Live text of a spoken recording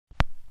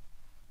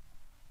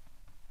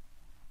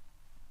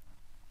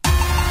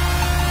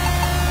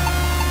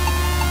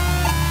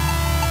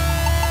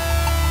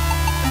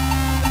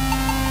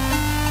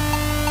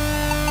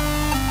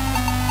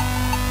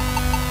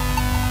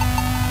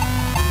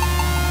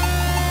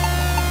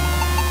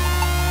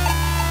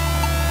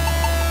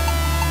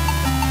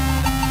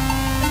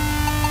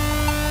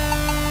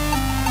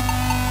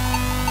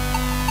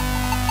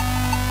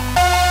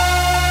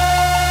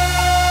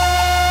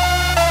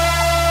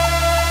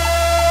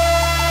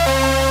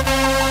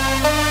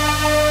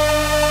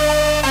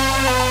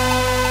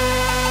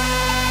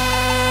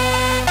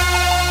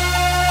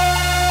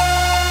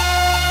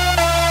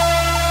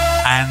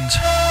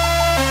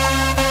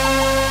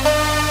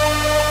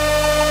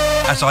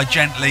as I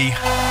gently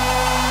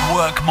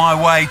work my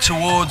way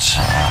towards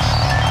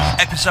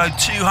episode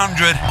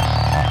 200.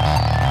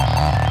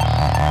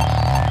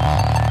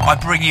 I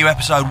bring you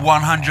episode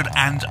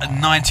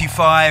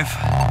 195.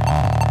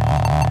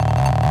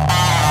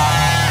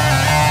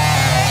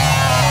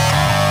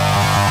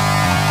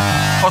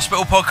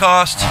 Hospital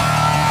Podcast,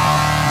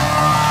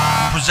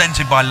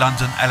 presented by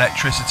London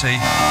Electricity.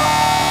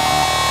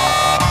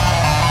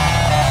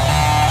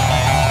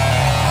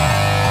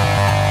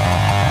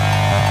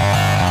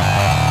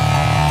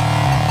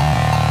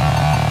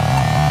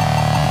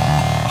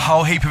 A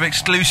whole heap of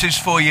exclusives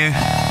for you.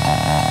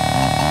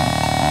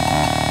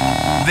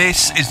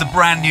 This is the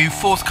brand new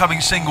forthcoming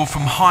single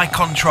from High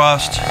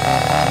Contrast,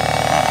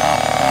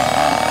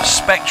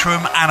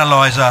 Spectrum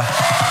Analyzer.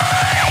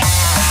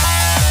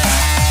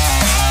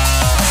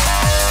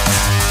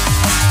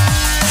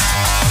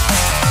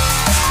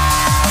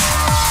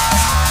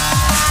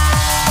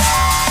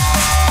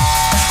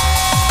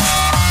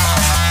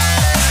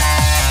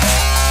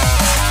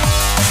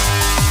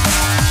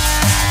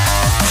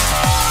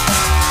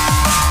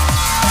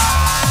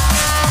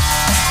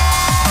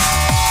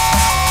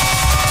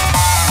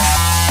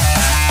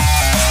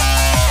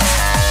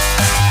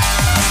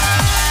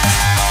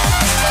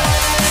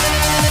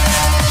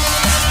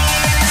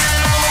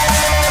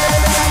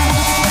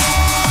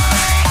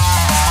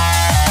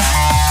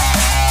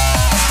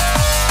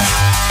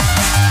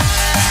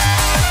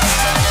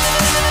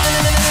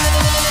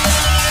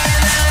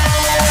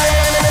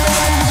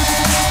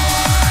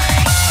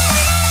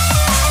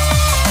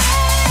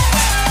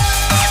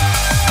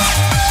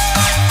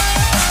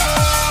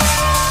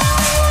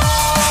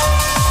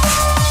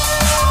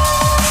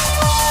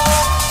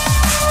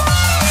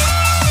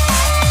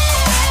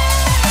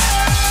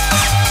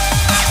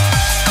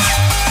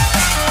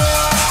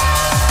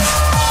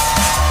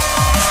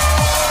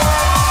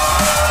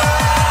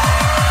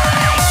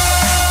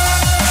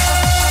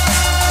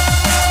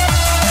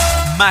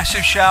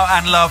 Massive shout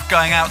and love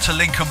going out to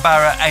Lincoln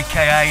Barrett,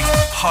 aka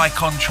High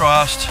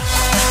Contrast,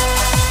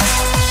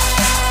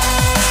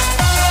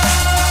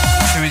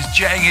 who is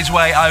jetting his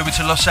way over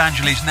to Los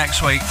Angeles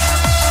next week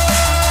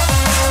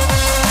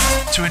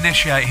to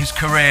initiate his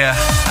career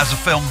as a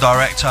film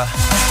director.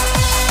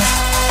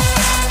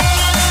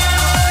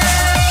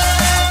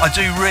 I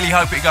do really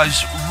hope it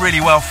goes really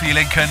well for you,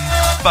 Lincoln,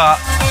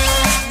 but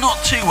not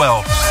too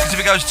well, because if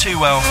it goes too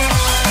well,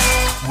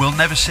 we'll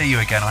never see you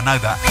again, I know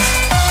that.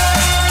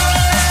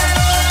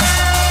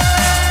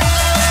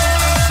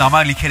 No, I'm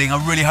only kidding. I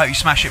really hope you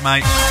smash it,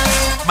 mate.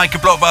 Make a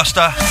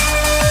blockbuster.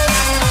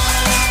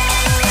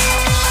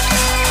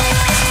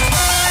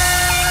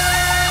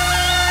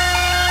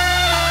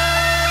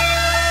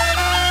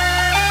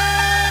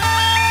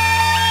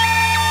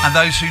 And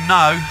those who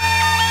know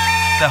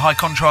their High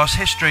Contrast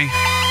history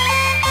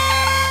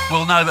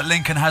will know that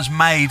Lincoln has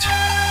made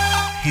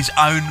his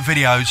own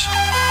videos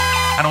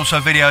and also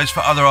videos for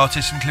other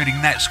artists, including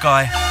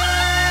Netsky.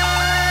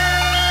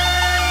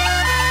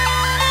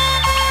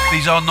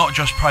 These are not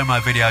just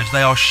promo videos,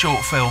 they are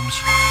short films.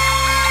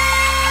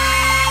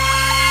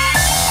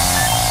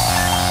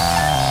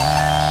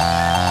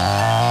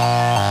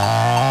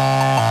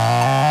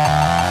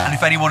 And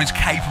if anyone is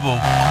capable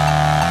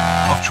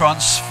of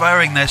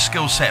transferring their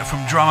skill set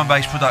from drum and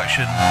bass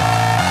production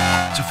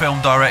to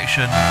film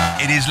direction,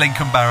 it is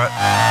Lincoln Barrett.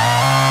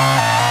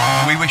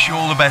 We wish you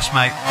all the best,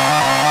 mate.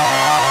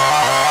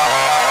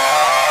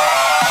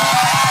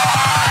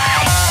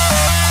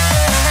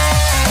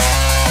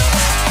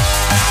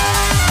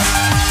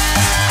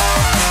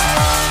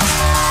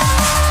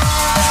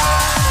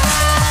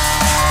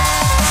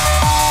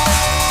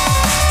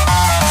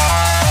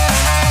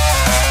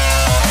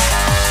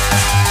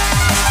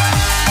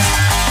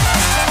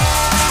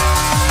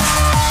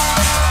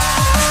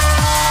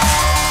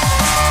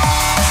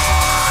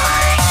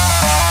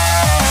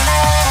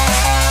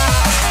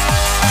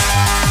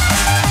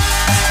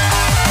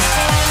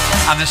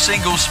 And the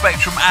single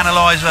Spectrum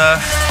Analyzer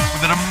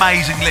with an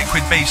amazing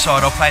Liquid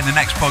B-side I'll play in the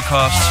next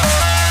podcast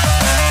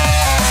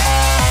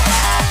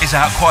is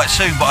out quite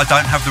soon, but I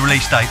don't have the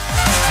release date.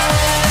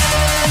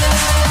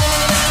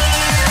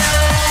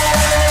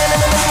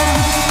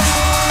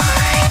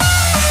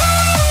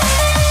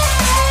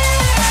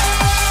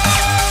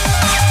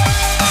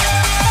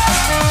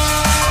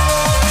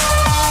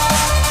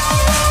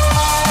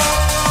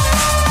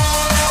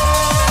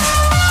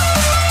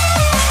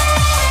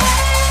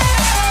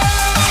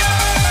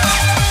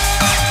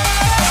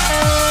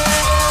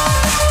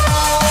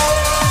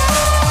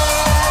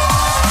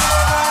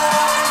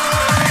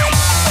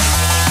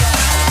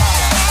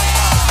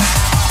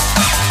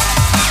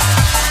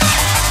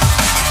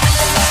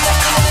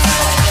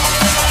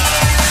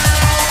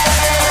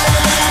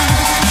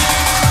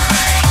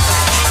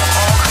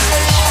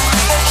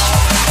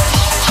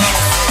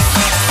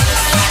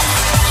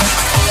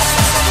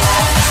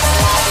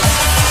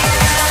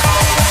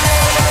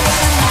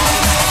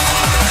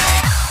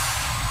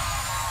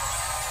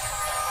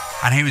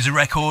 And here is a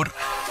record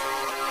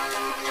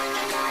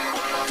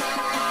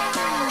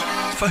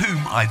for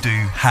whom I do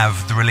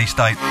have the release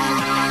date.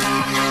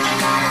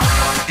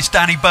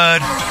 Danny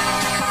Bird.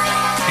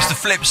 It's the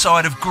flip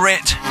side of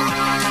Grit.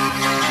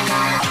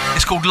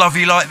 It's called Love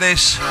You Like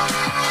This.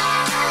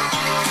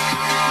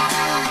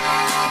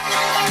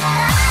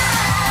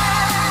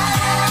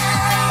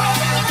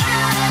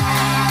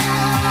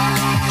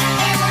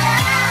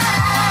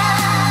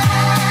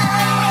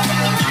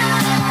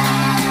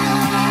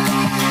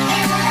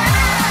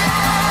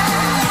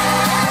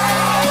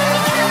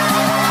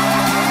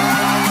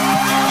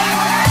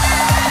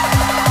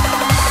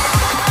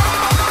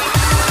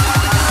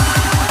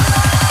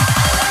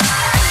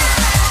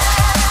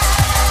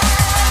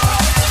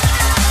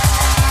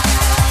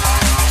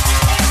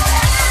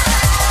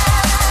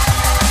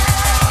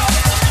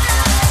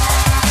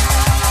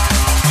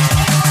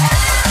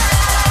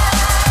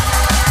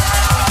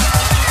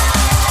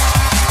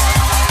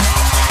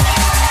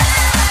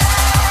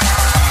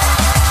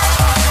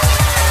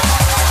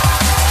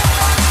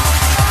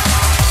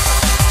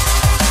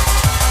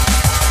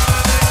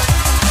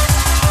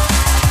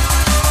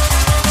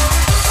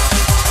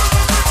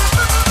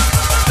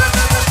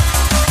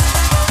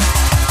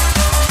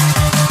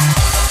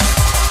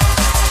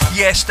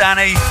 Yes,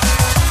 Danny.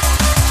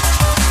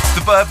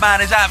 The Birdman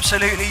is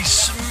absolutely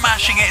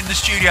smashing it in the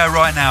studio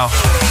right now.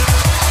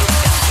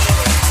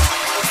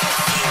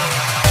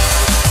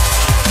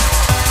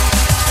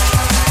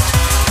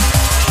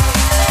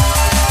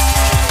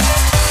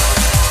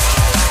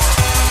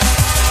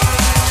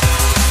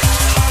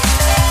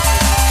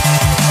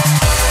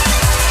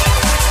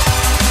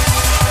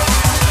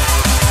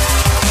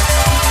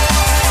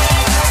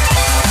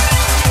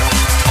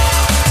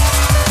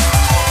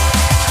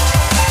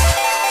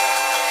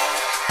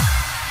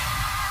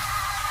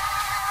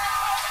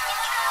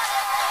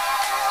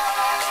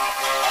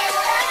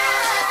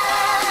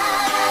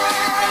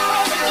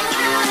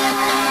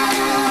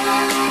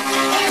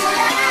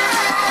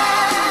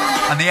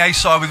 The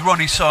A-side with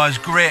Ronnie Sire's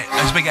Grit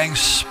has been getting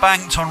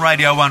spanked on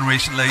Radio 1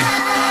 recently.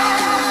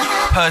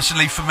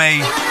 Personally, for me,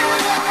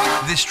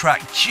 this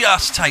track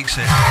just takes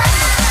it.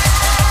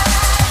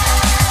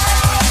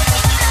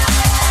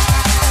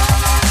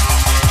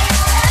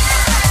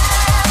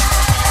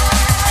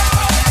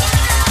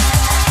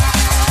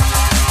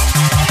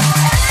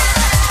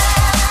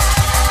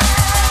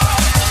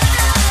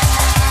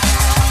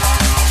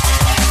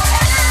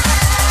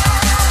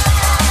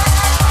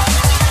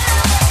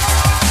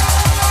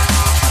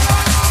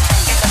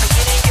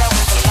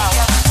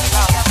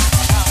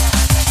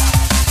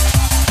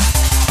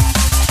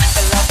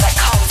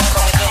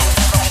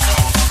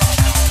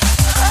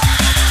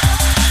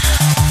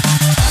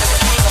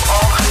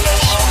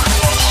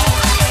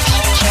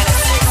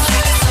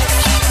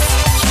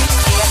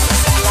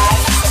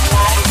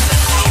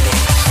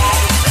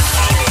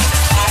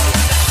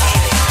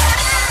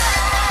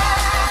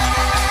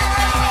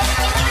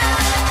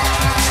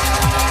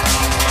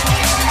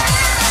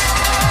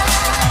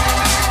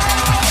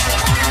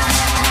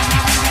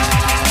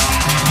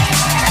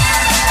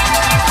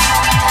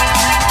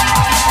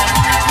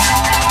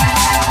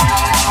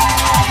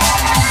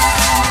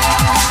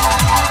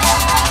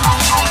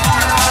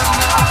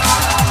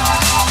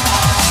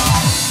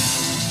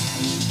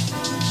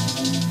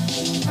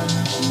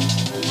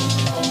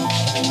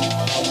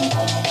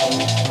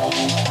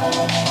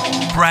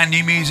 Brand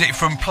new music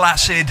from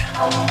Placid,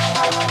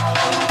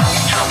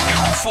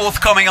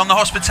 forthcoming on the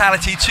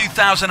Hospitality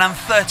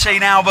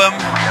 2013 album.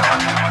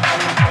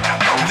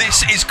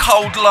 This is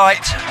Cold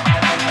Light.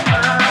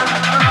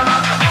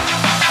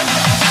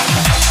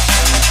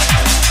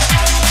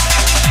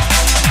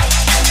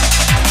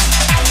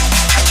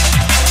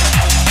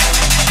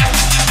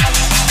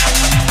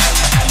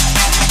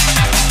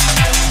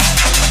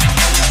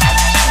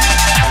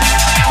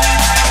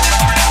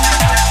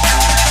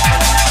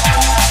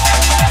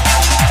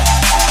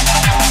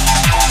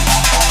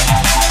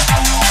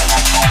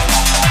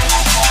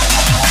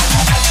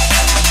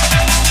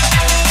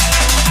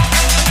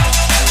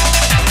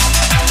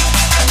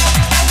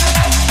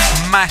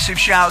 Massive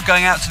shout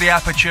going out to the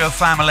Aperture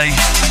family.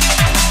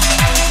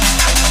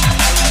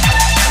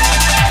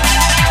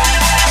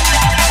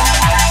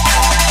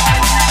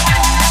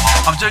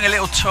 I'm doing a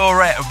little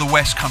tourette of the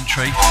West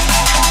Country,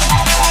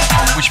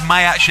 which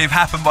may actually have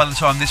happened by the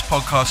time this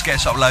podcast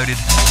gets uploaded.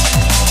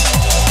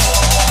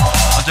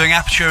 I'm doing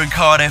Aperture in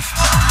Cardiff.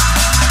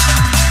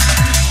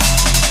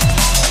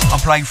 I'm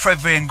playing Fred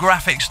V and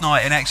Graphics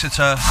Night in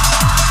Exeter,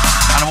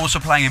 and I'm also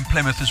playing in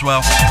Plymouth as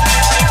well.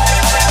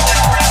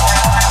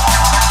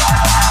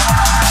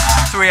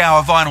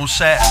 3-hour vinyl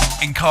set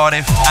in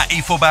Cardiff at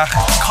Eforbach.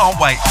 Can't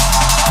wait.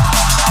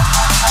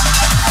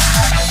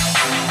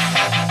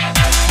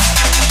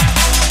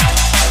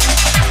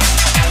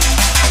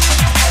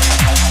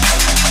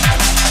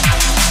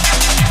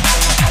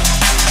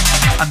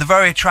 And the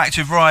very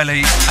attractive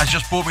Riley has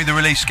just brought me the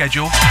release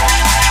schedule.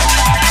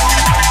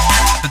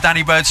 The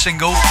Danny Bird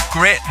single,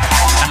 Grit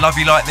and Love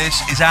You Like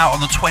This, is out on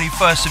the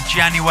 21st of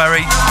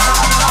January.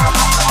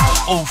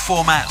 All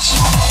formats.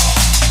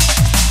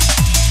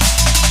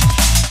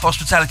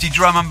 Hospitality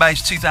Drum and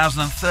Bass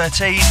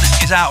 2013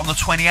 is out on the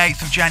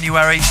 28th of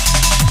January.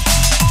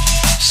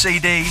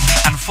 CD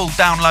and full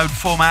download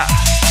format.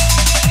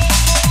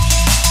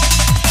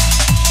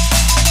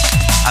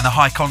 And the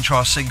high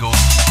contrast single.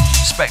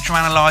 Spectrum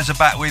Analyzer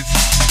back with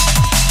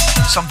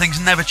Some Things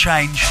Never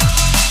Change.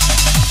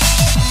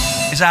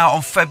 Is out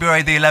on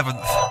February the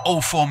 11th.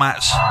 All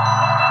formats.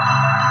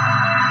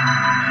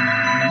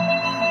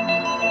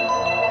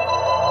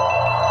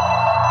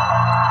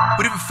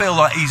 We didn't feel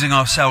like easing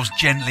ourselves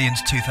gently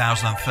into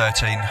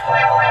 2013.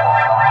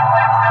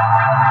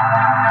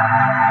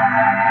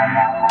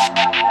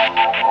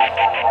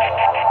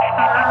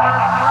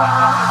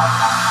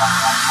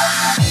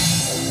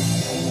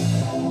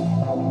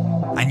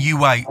 And you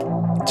wait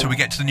till we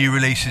get to the new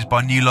releases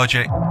by New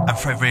Logic and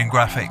Fredrian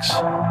Graphics.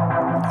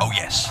 Oh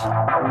yes.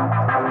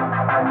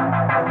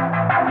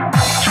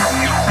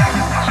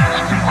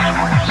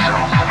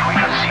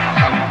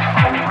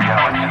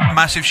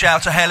 Massive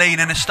shout to Helene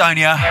in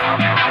Estonia.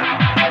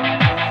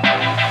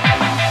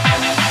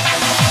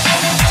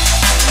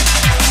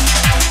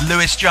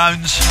 Lewis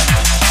Jones.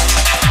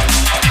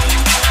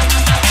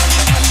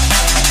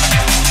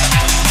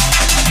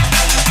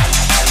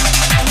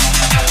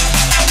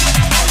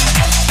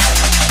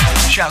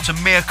 Shout to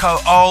Mirko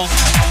Ol,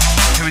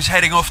 who is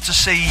heading off to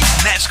see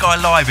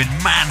Netsky live in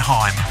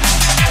Mannheim.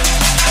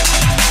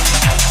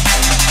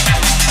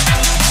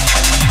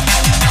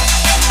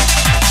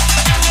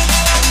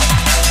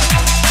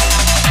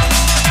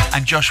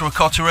 And Joshua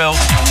Cotterill,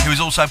 who is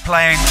also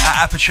playing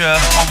at Aperture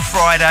on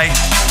Friday.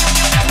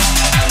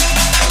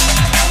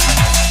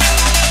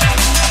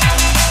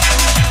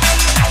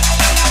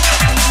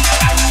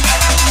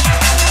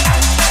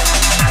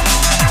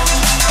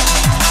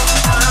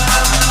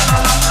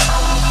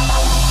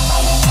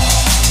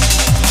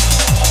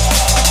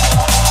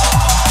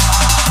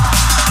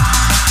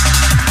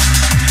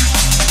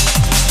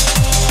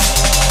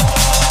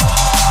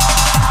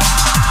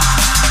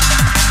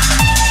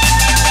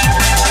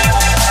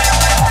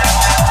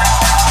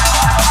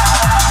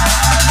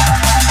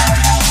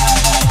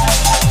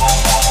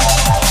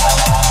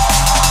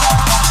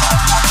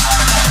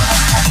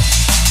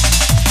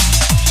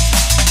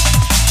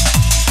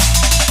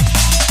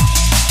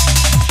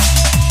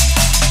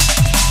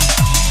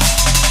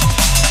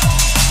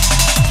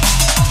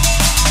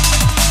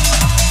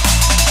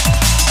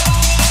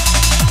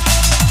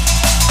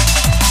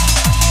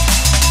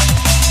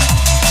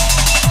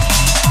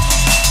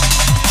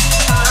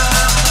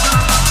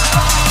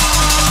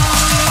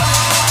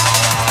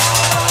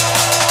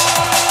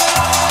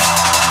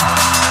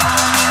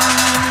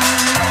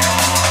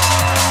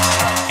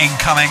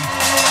 Incoming.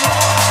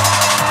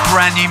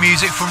 Brand new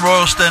music from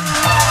Royalston.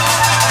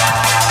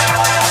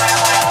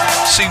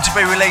 Soon to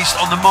be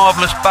released on the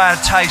Marvellous Bad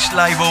Taste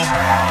label.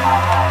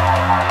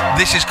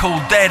 This is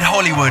called Dead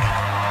Hollywood.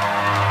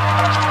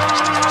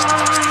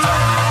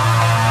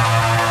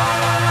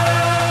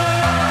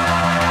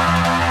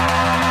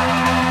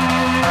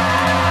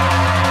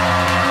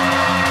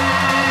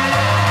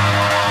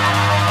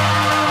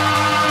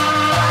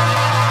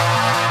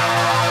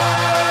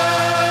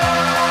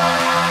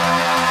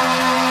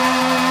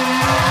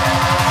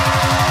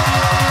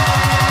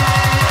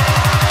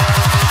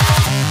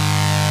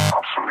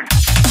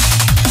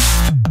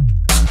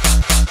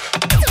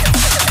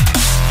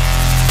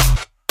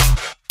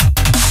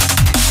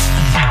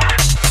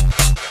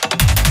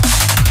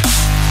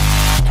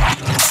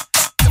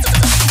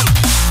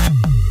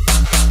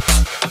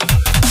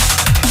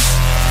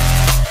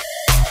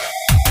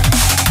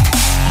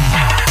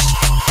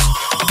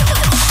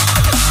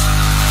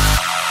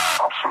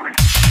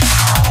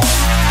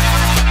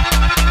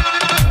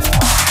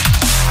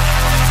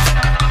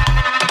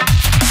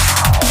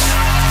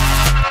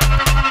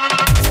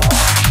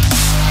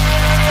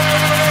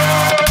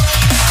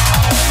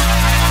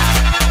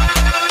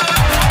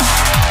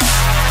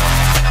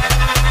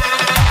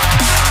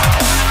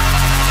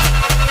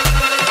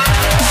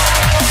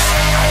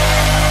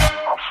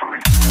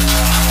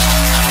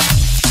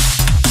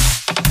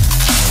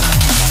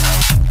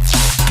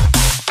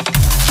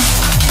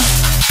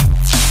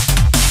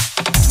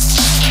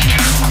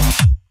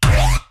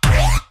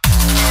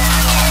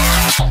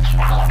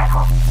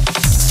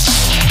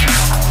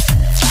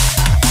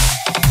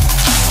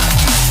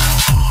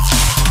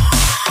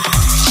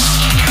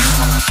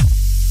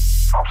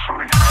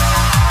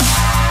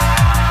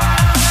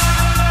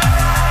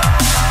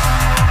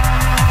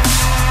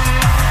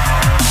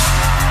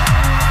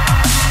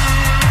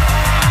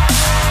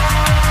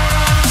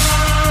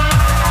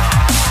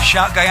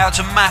 Shout going out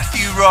to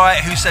Matthew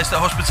Wright, who says that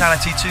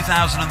Hospitality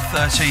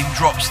 2013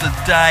 drops the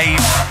day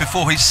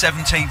before his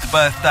 17th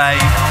birthday.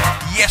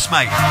 Yes,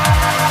 mate.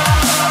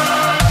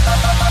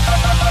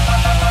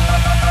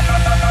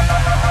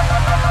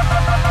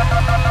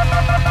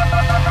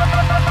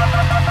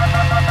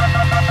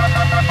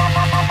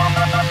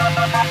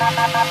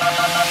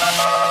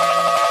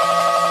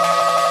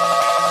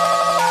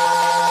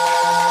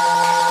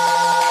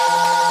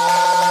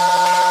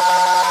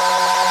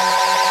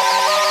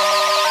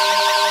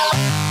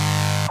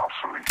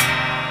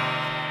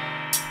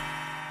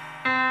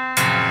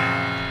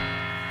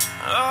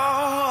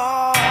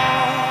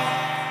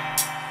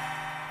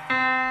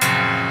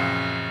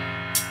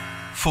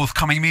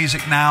 Forthcoming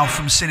music now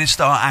from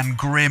Sinistar and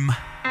Grim.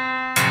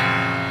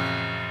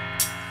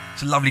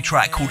 It's a lovely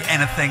track called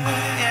Anything.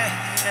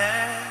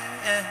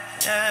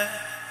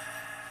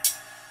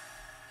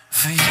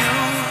 For you,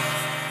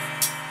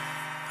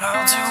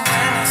 I'll do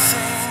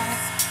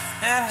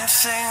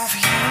anything for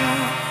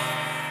you.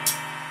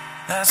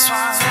 That's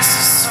why this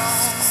is so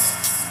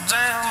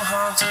damn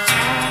hard to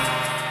do.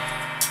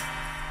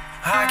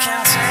 I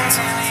can't take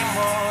any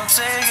more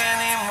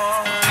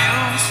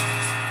abuse.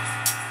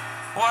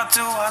 What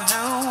do I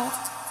do?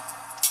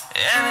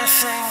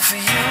 Anything for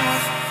you.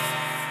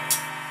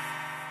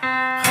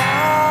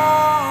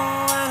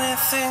 Oh,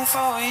 anything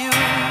for you.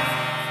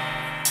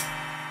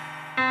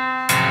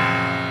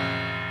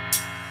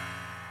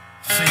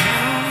 For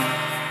you.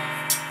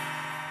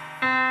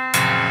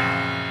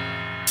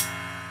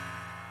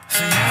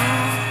 For you.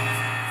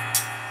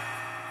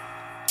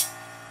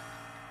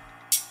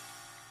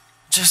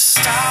 Just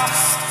stop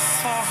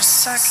for a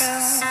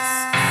second.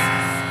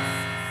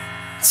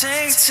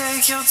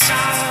 Take your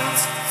time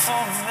for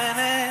a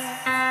minute.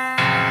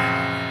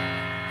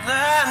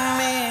 Let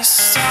me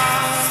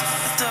start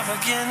at the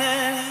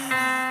beginning.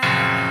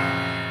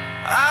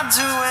 I'd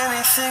do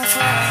anything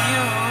for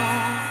you.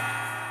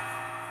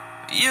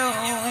 You,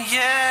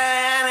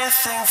 yeah,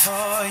 anything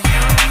for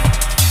you.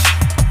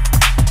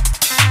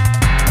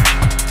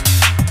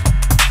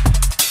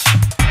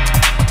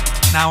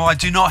 Now, I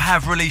do not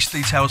have release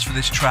details for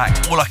this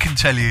track. All I can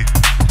tell you,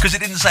 because it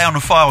didn't say on the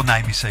file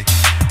name, you see,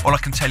 all I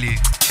can tell you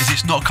is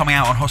it's not coming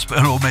out on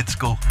Hospital or Med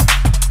School.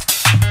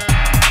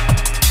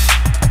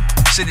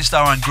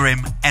 Sinistar and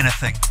Grim,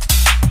 Anything.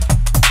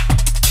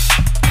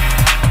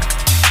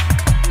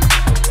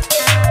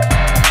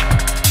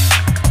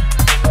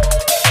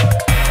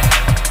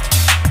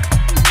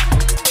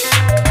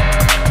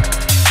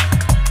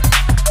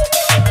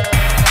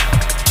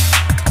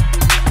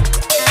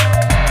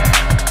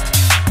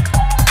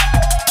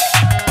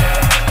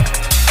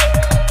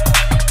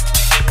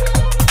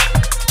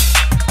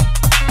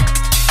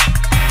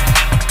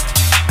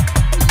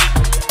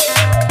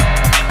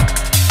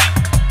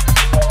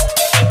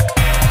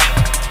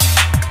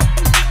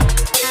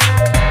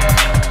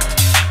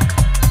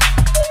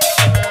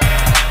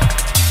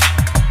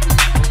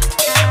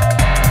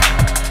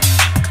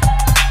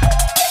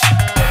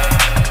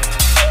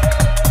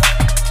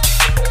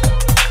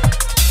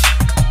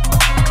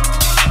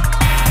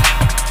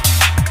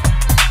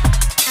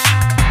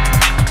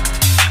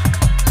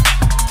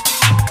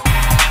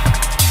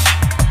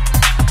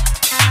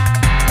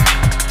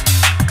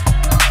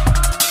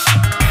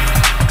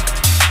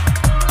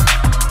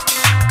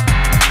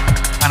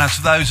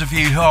 Those of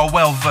you who are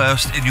well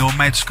versed in your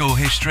med school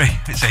history,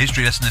 it's a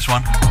history lesson this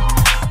one,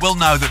 will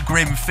know that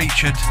Grim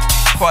featured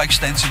quite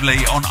extensively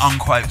on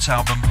Unquote's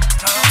album.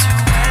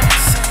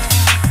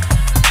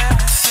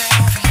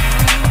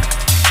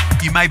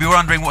 You may be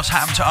wondering what's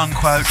happened to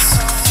Unquote.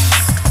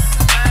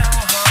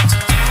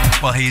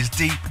 Well, he is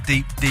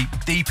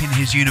deep in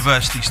his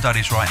university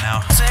studies right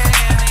now.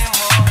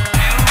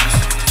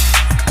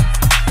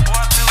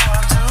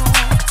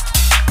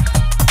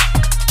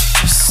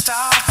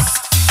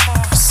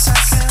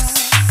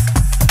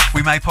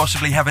 We may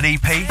possibly have an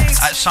EP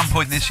at some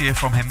point this year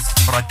from him,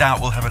 but I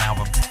doubt we'll have an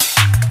album.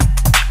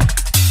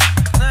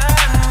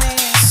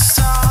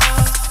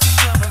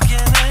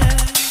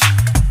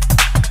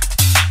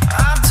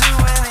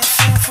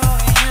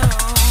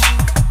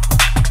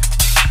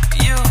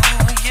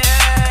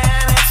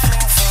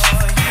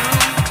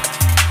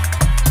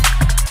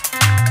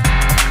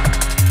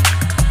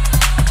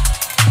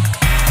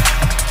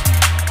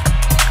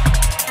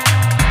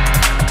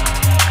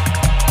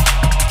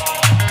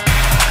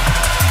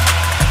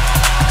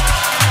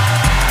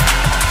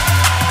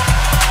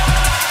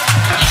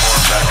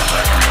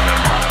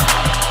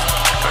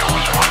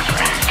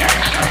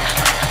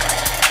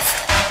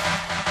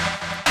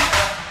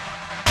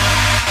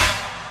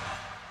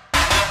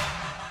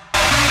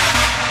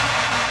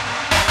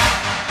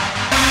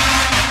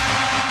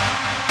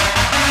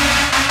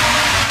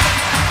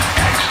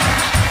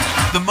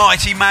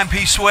 Mighty Man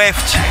P.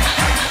 Swift,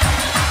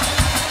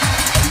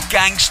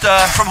 Gangster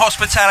from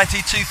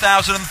Hospitality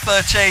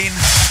 2013.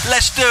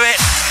 Let's do it.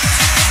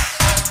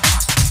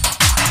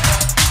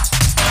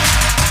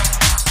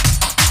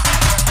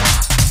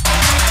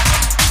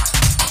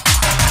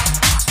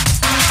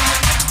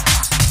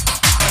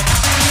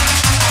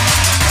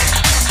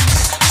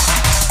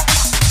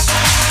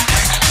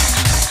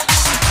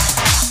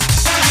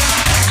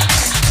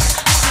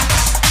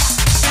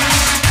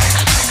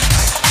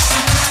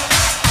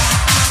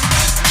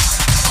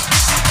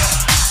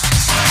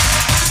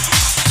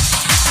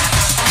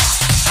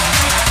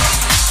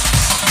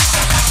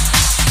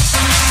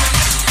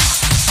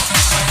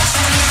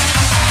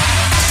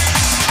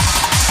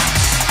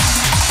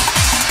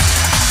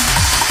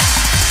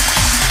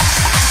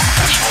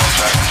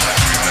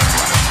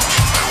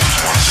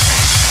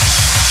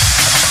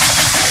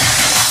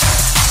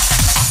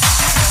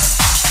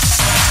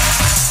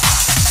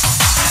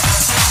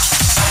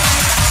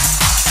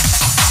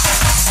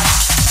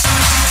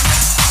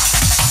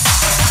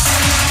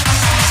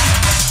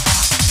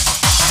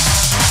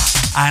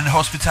 And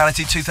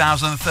Hospitality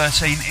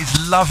 2013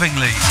 is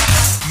lovingly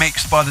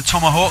mixed by the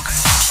Tomahawk.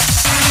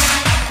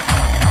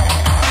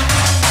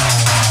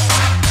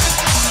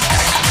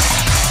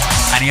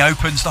 And he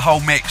opens the whole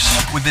mix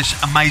with this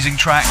amazing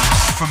track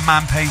from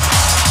Mampi.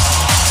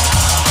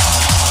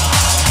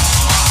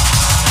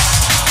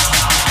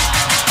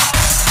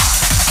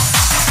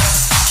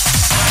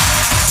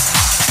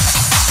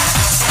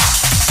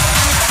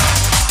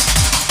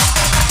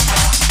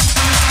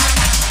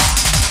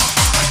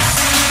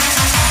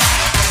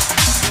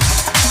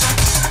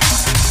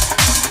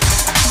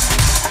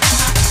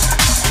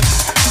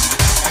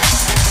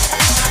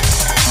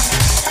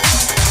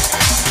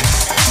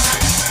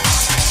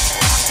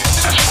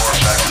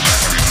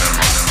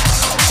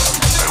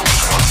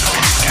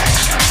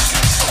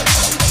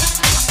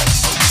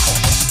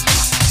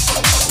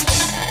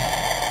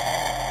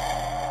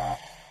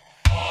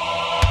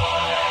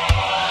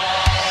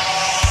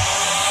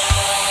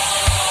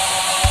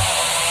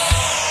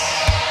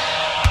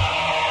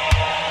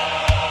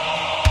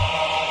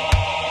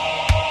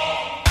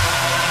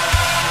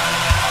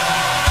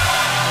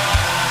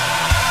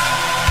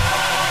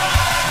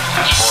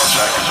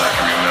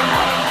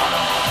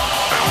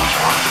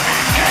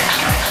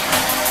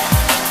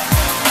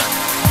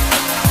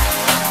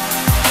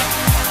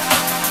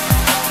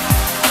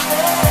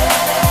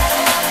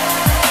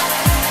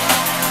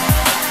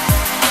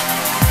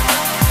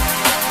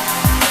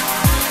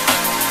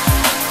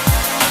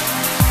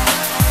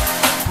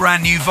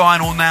 Brand new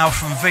vinyl now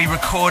from V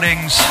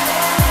Recordings.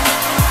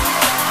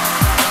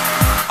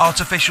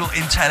 Artificial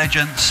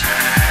Intelligence.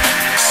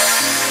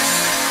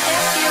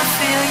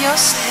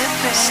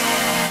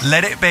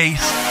 Let It Be.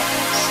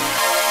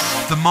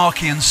 The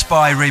Marky and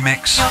Spy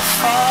remix.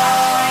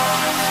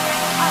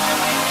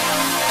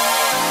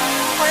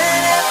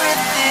 When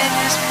everything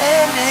is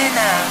bending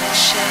out and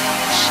shaking,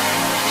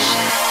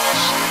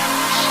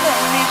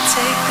 let me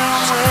take the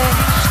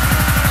way.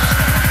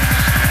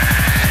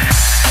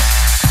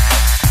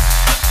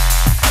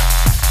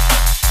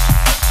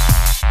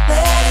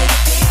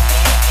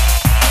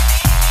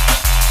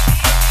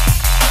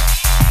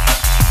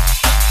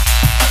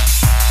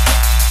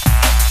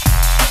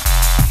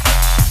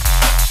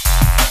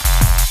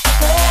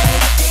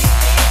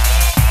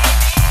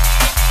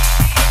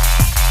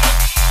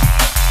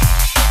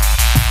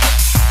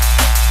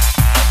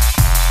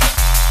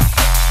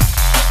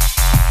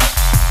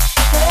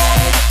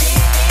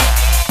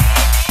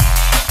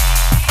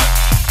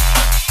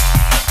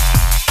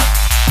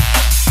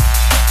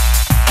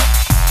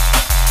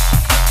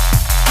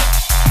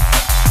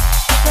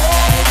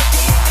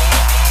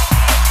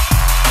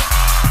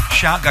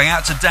 Shout going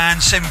out to Dan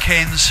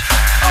Simpkins.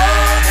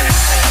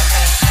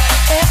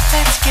 If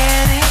it's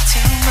getting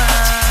too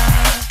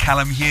much,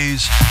 Callum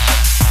Hughes.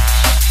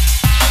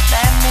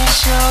 let me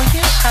show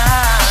you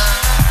how.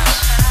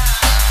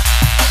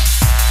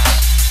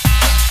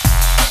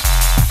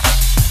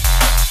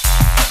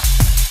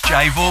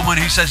 Jay Vorman,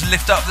 who says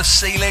lift up the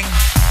ceiling.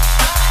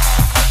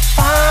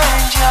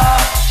 Find your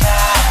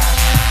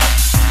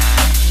balance.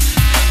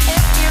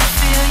 If you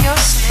feel you're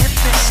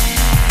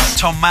slipping,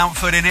 Tom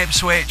Mountford in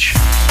Ipswich.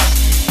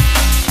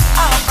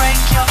 I'll break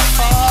your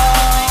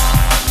fall.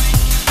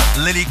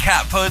 Lily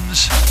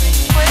Catpuns.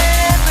 When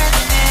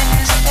everything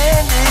is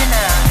bending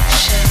out and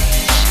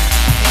shaking,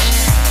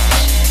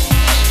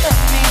 let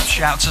me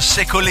Shout to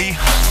Sickly.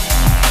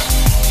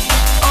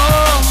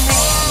 on me.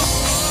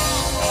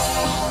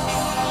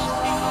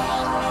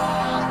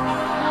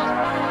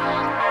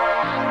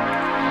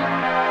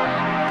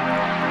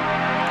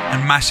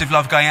 And massive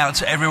love going out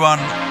to everyone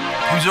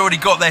who's already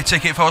got their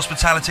ticket for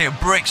Hospitality at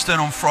Brixton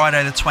on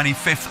Friday the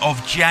 25th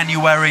of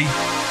January.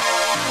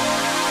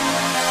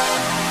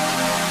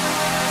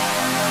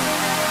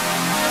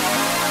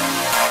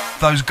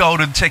 Those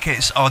golden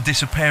tickets are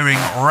disappearing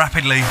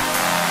rapidly.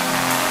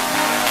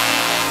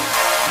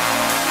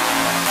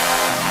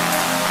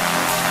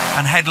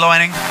 And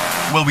headlining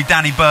will be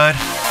Danny Bird.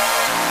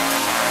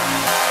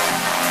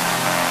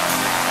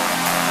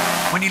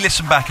 When you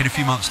listen back in a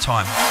few months'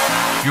 time,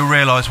 you'll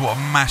realise what a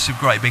massive,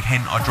 great big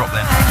hint I dropped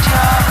then.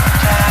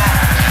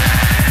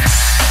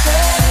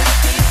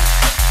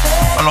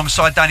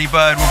 Alongside Danny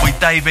Bird will be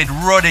David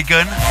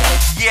Rodigan.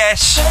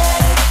 Yes,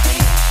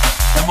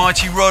 the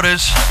mighty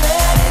Rodders,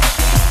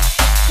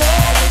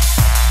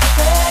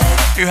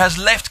 who has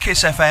left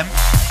Kiss FM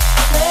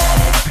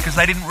because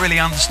they didn't really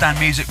understand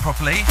music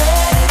properly,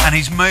 and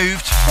he's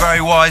moved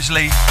very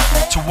wisely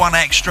to One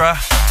Extra.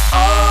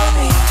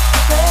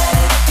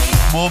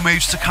 More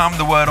moves to come,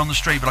 the word on the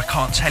street, but I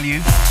can't tell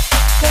you.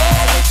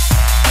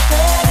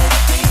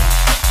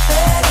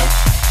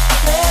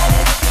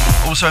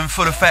 Also in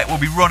full effect will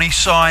be Ronnie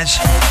Size,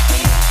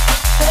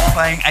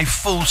 playing a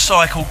full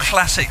cycle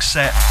classic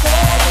set.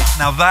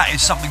 Now that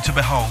is something to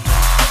behold.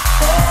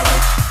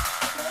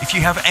 If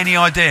you have any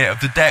idea of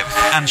the depth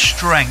and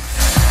strength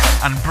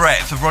and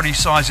breadth of Ronnie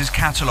Size's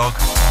catalogue,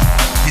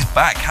 his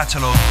back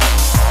catalogue,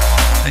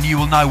 then you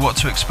will know what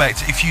to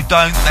expect. If you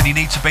don't, then you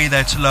need to be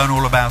there to learn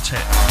all about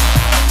it.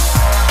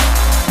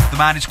 The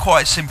man is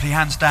quite simply,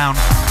 hands down,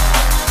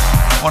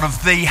 One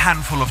of the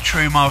handful of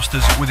true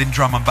masters within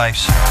drum and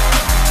bass.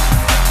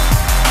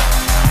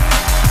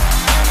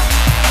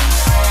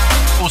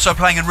 Also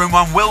playing in room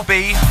 1 will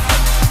be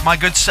my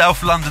good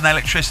self, London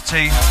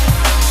Electricity.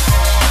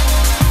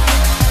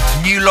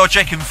 New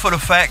Logic in full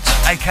effect,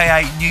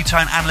 aka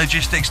Newtone and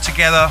Logistics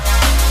together.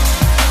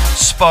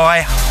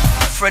 Spy,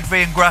 Fred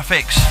V and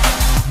Graphics,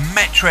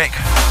 Metric.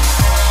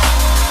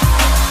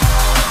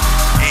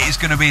 It is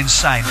going to be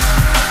insane.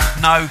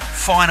 No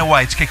finer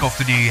way to kick off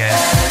the new year.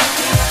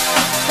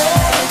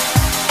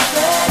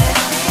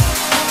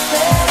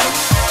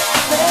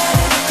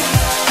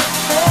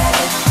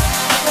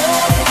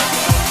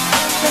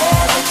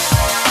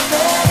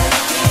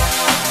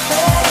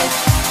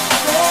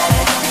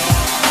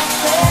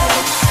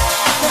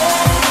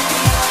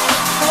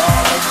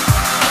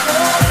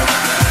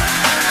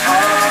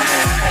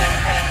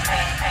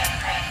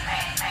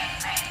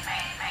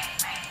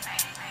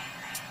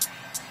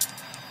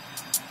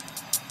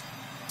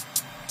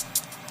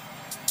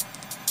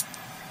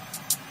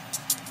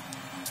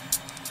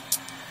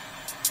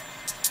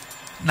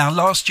 Now,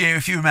 last year,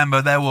 if you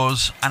remember, there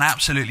was an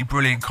absolutely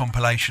brilliant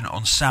compilation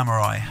on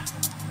Samurai.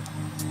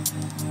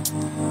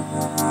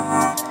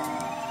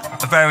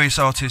 A various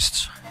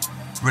artists'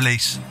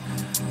 release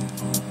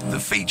that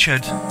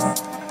featured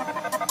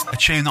a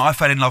tune that I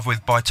fell in love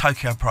with by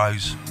Tokyo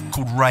Pros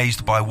called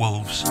Raised by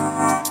Wolves.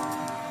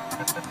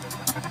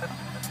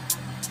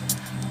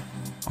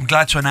 I'm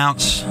glad to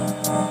announce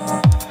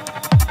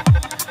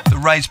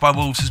that Raised by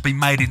Wolves has been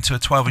made into a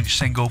 12-inch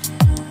single,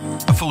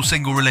 a full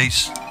single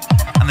release.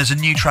 And there's a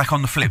new track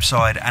on the flip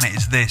side, and it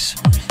is this,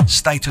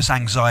 Status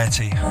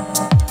Anxiety.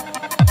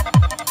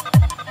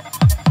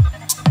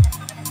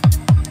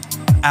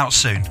 Out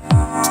soon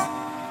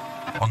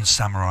on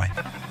Samurai.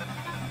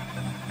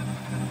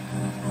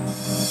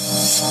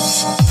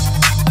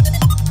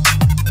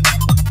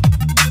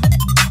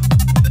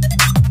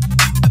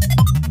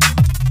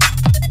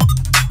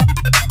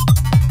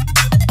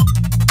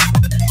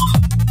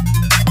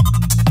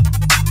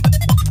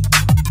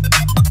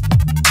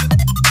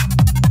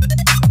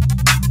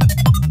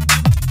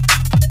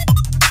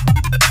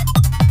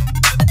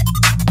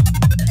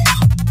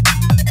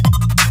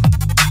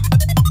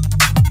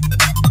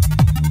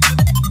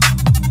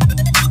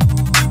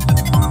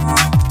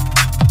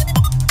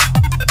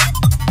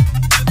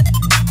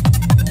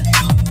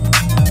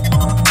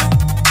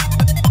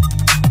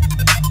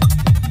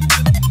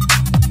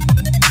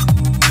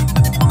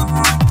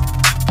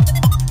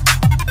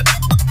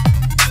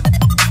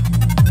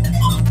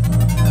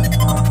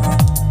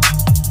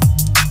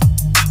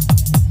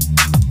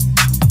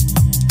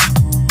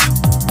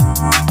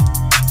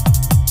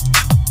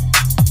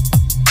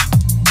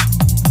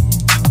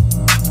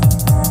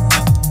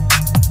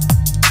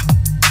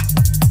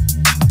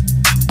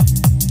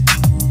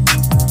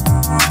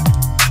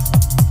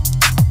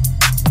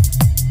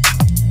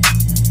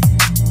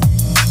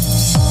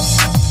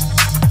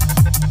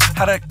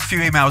 Few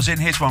emails in.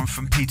 Here's one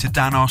from Peter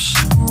Danos.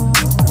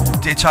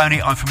 Dear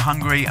Tony, I'm from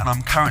Hungary and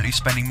I'm currently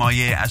spending my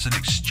year as an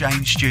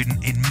exchange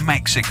student in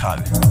Mexico.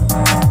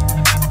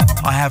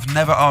 I have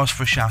never asked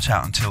for a shout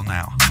out until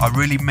now. I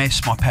really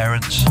miss my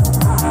parents,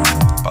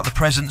 but the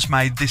presents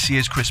made this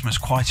year's Christmas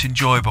quite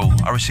enjoyable.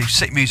 I received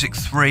Sick Music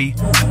 3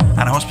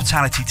 and a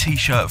hospitality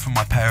t-shirt from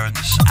my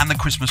parents and the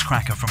Christmas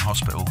cracker from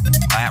hospital.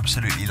 I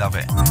absolutely love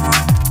it.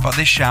 But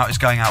this shout is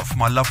going out for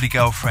my lovely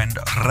girlfriend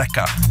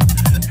Reka,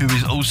 who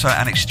is also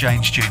an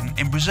exchange student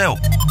in Brazil.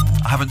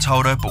 I haven't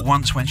told her, but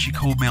once when she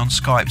called me on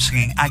Skype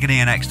singing Agony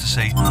and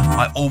Ecstasy,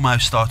 I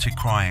almost started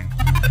crying.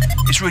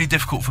 It's really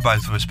difficult for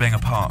both of us being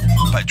apart,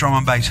 but drum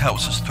and bass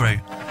helps us through.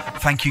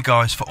 Thank you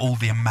guys for all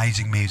the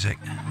amazing music.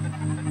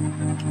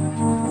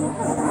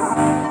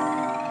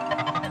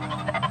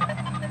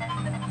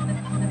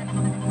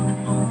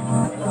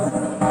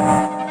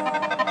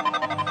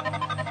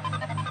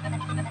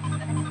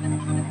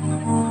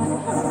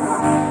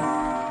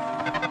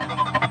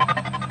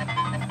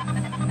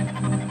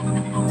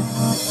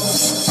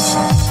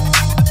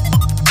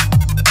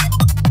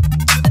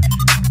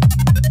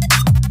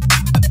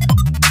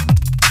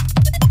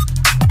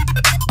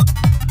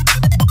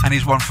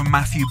 Here's one from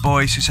Matthew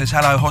Boyce who says,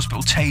 hello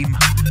hospital team,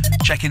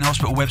 checking the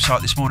hospital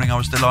website this morning. I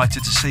was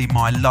delighted to see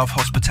my Love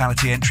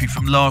Hospitality entry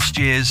from last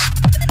year's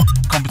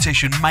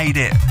competition made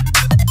it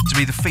to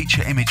be the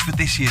feature image for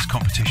this year's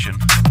competition.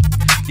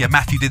 Yeah,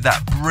 Matthew did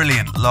that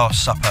brilliant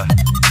Last Supper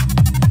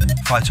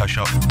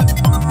Photoshop.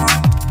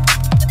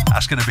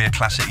 That's going to be a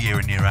classic year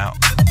in, year out.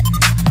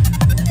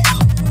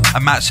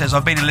 And Matt says,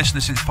 I've been a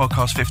listener since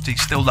podcast 50,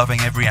 still loving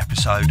every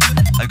episode.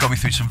 They've got me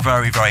through some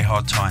very, very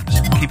hard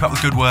times. Keep up the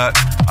good work,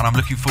 and I'm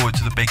looking forward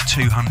to the big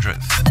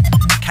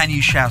 200th. Can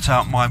you shout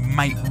out my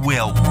mate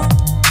Will?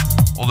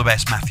 All the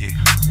best, Matthew.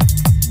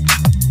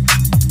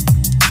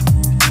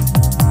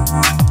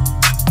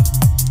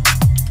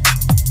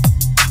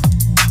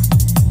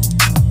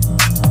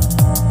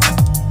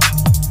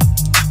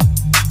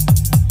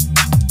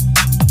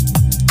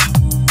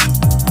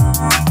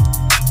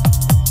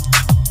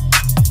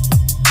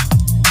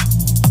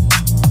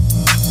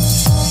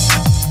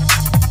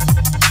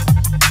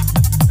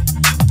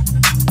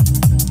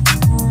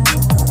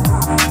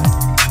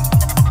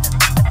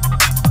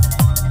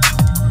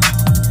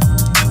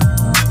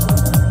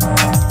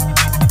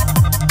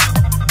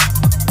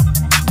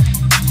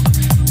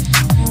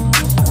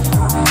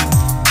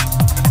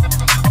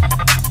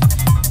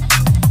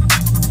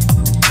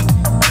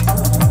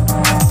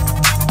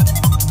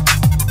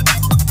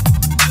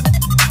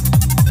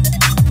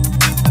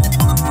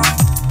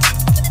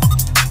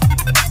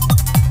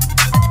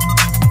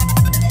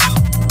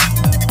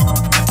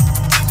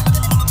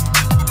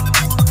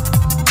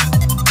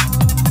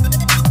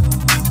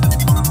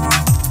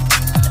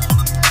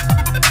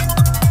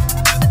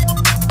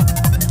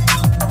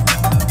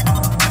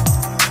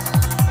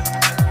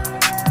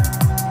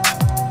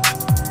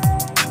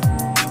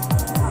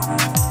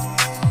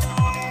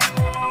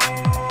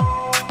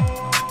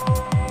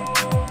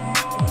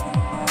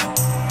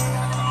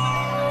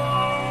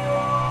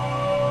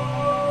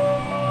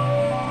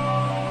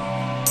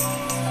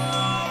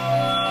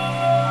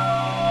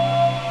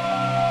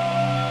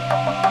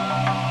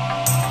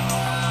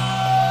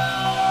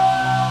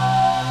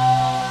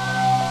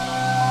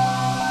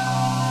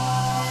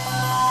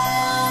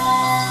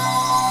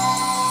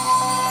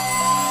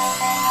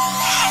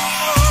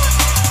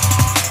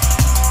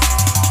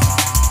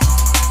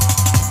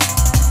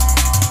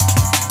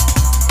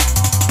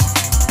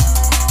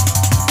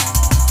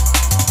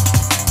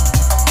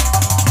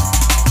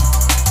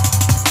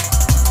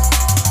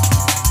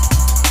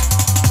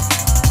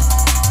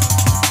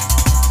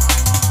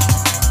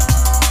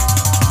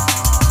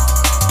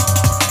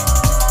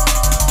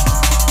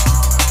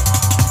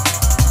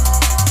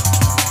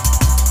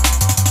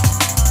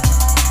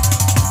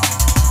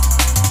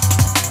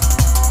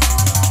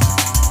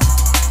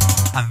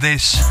 And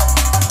this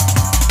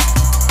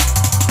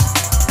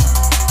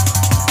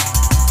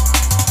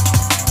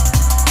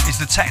is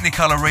the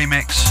Technicolor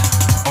remix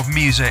of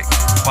Music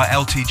by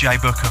LTJ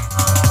Bookham.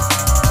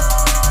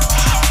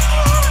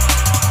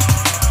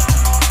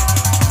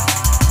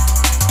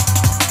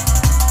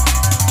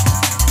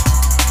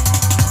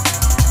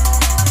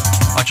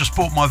 I just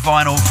bought my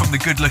vinyl from the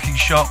Good Looking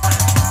Shop.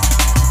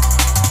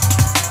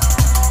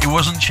 It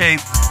wasn't cheap.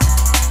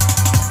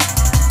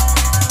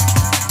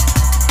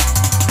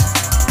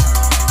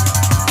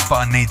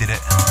 But I needed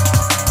it.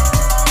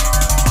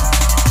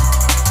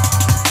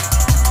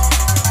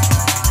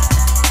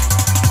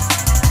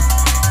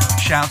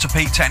 Shout out to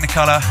Pete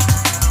Technicolor.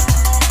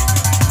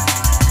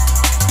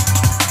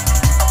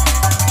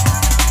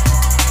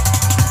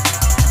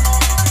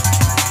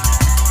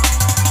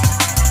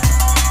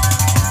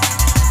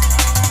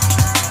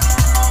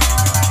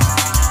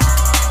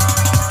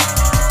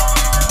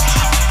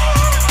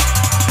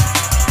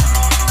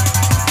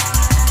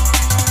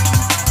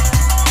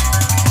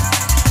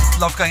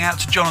 Love going out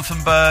to Jonathan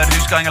Bird,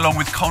 who's going along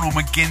with Conal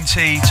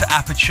McGinty to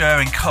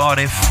Aperture in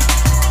Cardiff.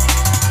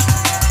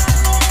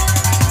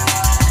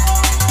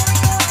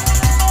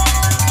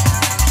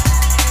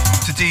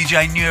 To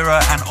DJ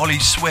Neura and Ollie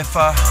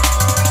Swiffer.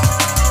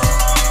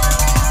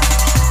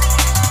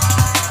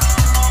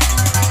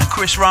 And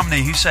Chris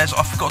Rumney, who says,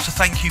 I forgot to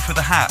thank you for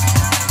the hat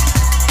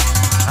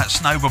at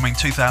Snowbombing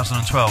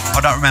 2012.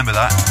 I don't remember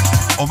that.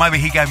 Or maybe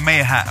he gave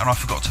me a hat and I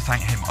forgot to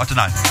thank him. I don't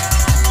know.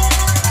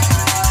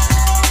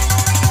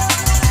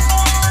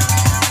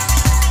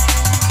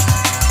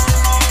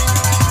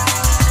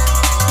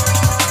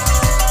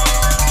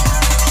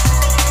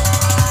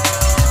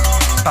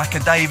 Backer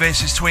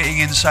Davis is tweeting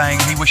in saying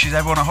he wishes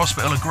everyone at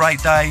hospital a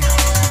great day.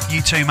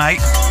 You too,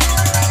 mate.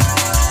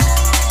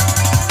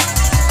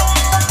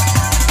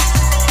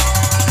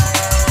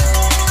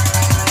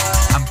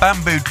 And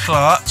Bamboo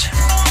Clark,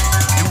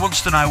 who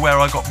wants to know where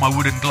I got my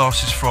wooden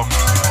glasses from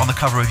on the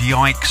cover of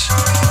Yikes.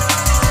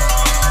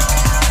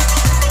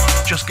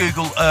 Just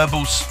Google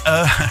urban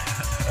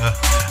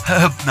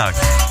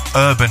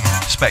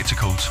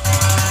spectacles.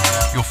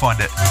 You'll find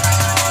it.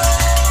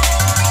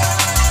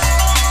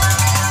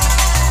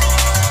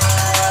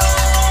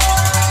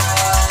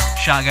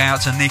 Shout out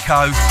to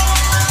Nico,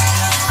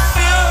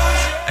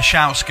 a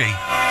Shoutski,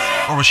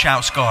 or a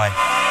Shout Sky.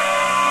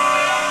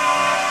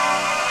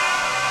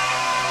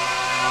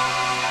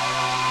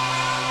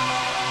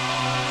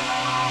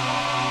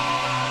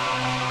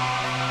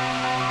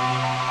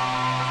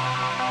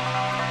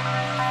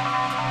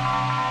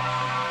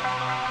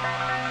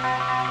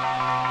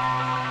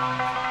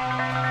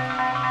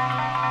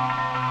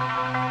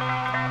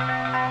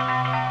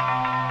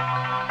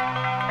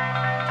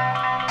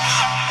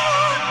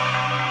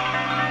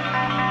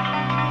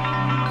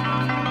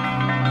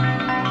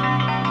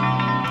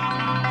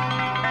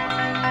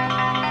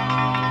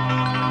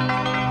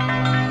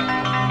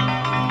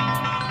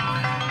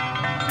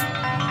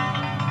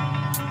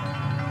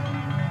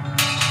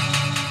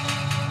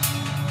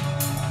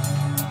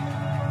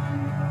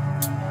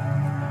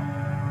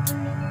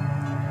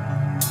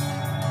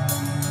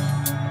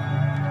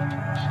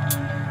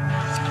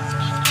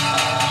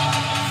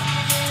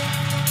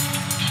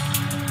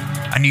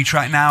 A new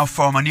track now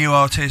from a new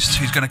artist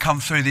who's going to come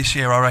through this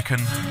year, I reckon.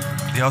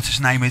 The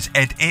artist's name is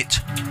Ed It,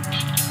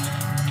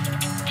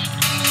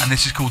 and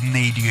this is called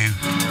Need You.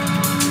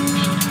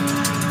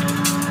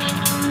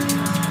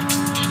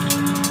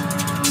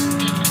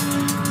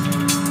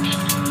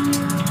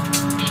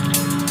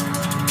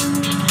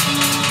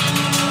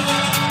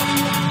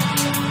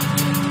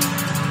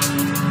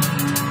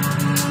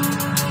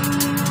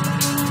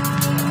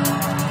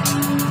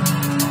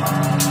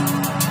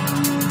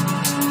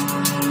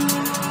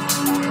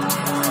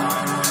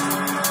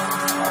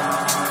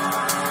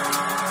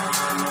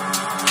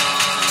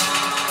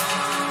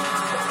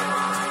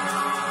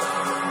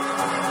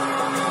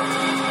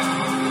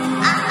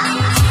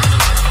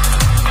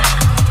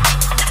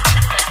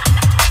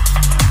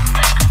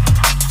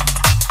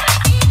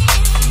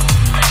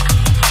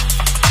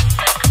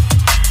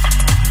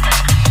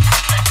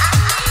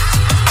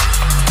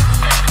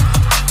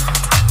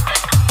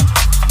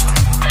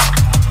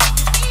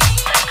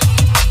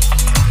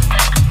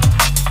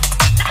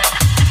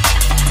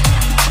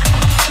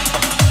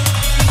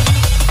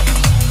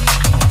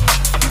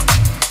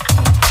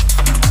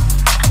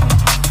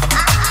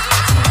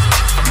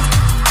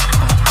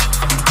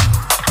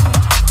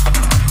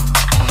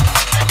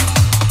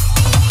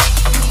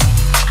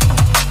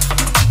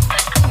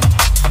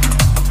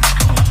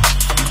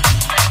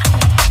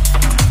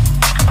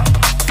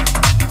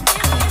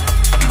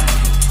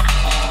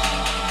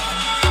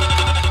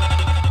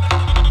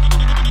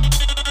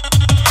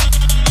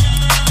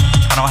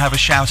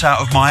 Shout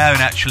out of my own,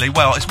 actually.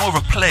 Well, it's more of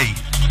a plea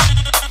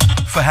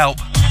for help.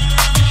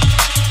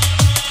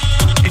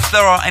 If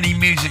there are any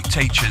music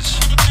teachers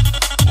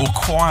or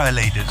choir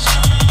leaders,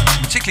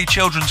 particularly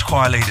children's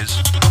choir leaders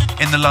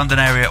in the London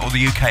area or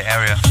the UK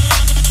area,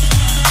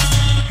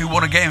 who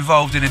want to get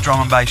involved in a drum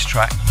and bass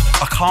track,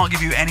 I can't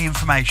give you any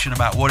information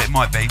about what it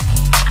might be.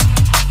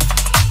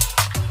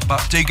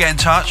 But do get in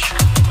touch.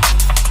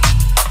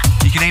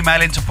 You can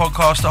email into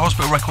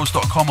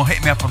podcast@hospitalrecords.com or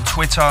hit me up on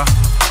Twitter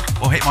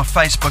or hit my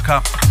Facebook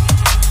up.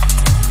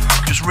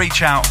 Just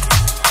reach out.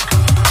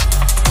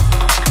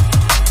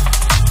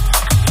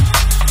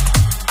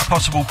 A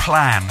possible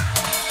plan.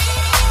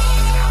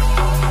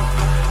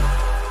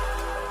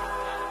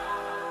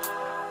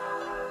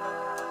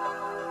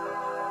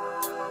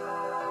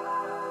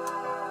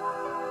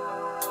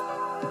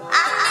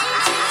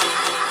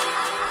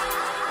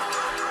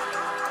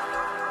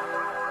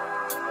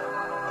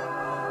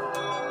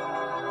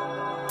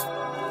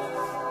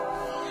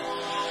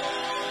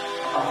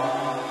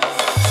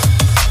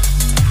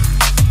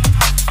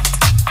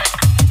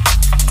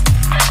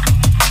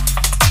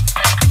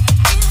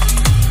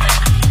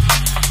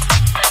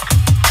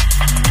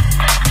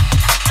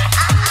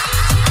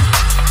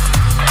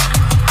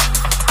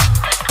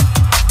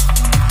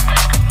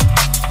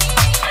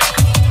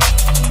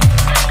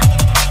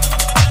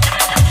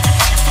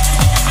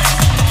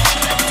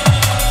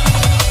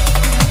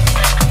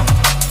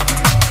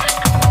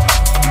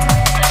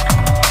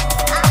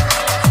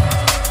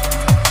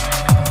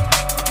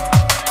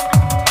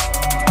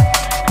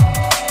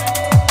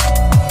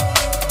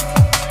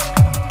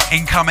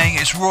 Incoming,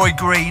 it's Roy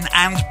Green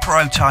and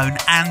Protone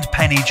and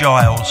Penny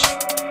Giles.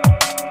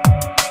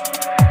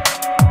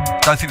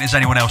 Don't think there's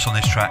anyone else on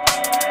this track.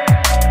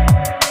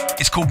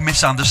 It's called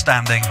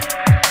Misunderstanding.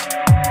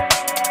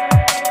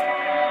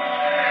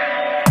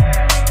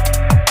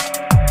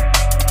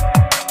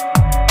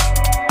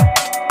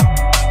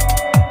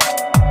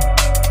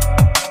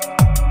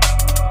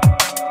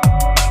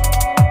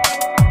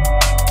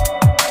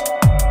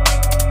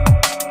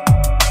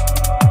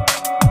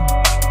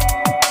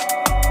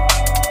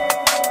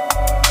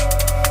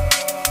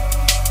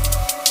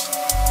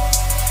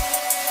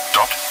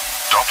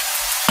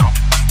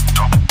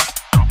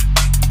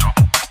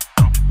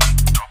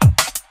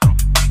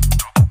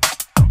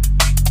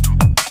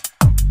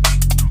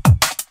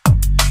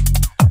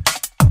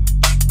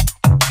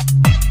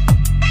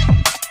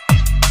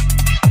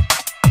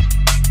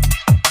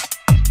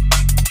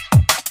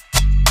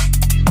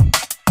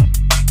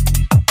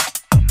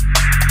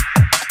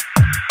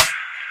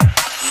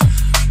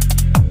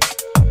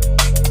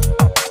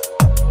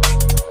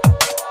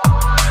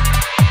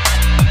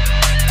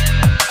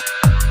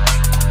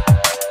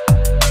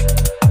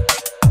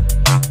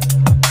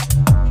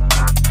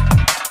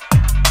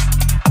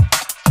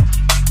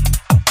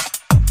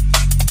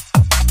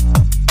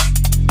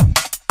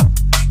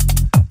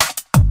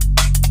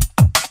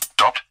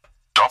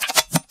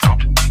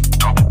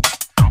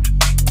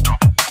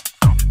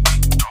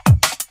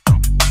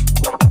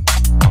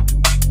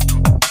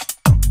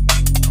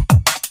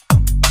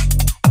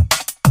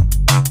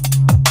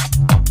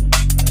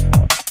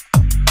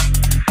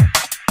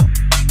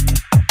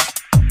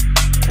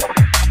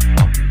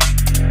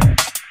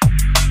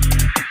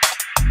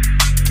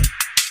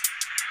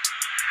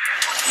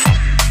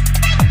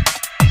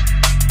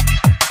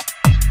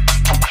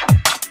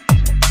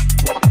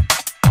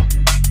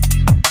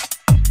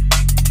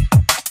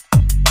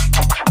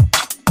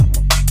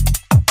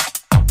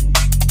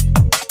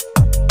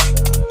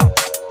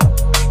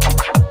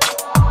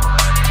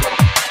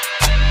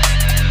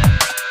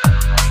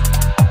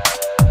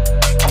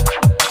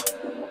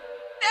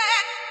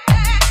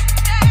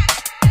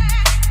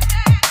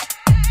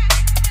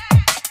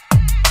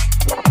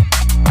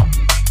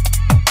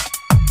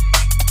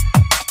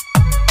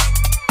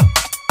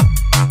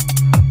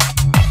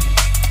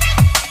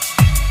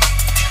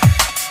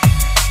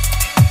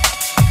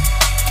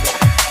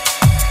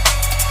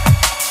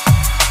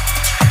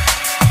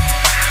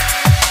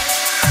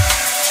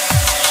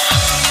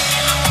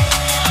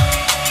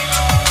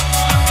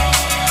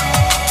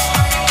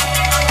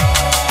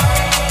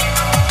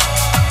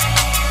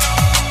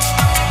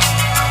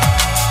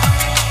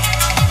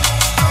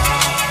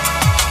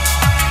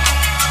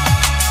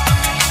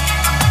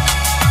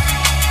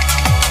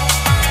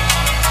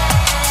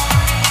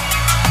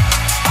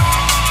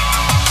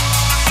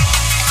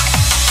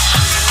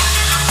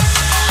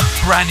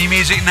 Brand new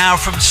music now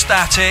from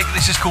Static.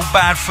 This is called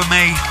Bad For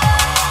Me.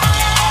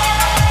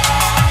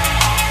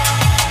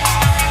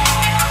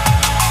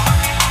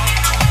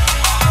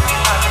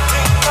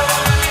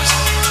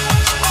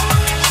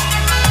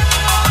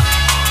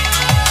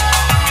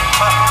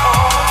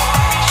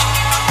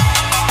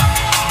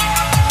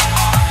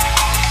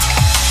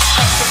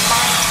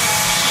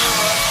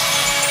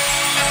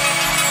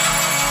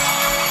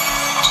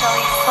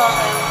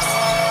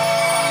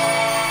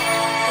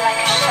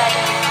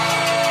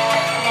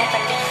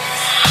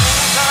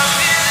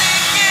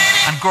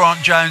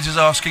 Grant Jones is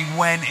asking,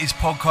 when is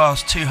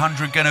podcast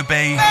 200 going to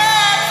be?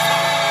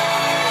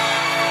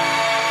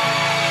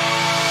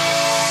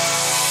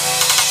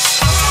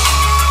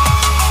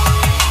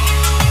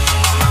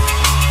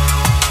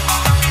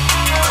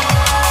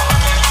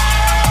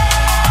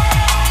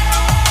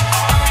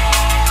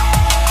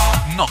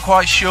 Not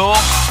quite sure,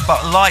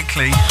 but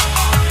likely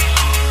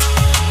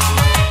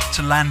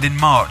to land in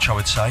March, I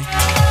would say.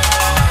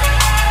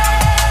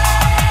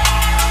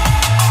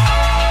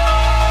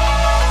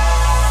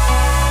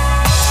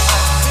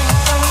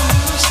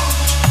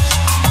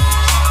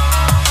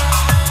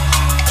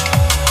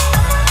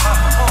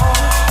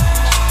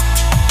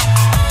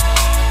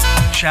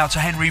 Shout out to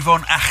Henry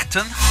von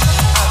Achten.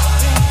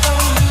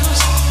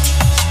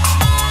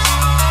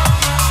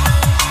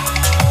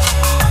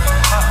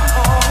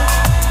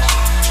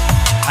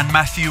 And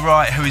Matthew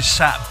Wright, who is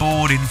sat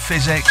bored in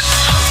physics.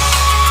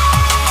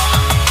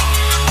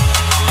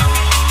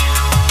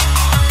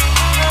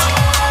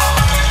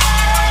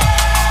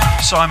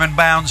 Simon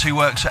Bounds, who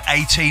works at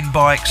 18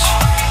 Bikes,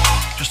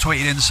 just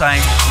tweeted in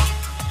saying,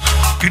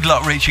 good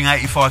luck reaching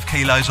 85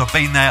 kilos. I've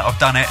been there, I've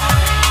done it.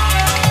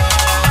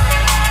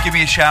 Give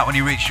me a shout when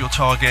you reach your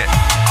target. And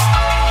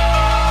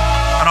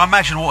I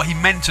imagine what he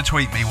meant to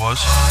tweet me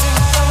was,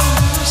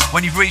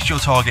 when you've reached your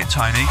target,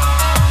 Tony,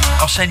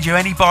 I'll send you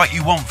any bike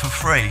you want for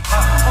free.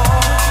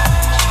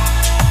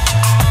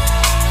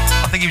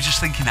 I think he was just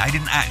thinking that. He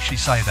didn't actually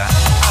say that.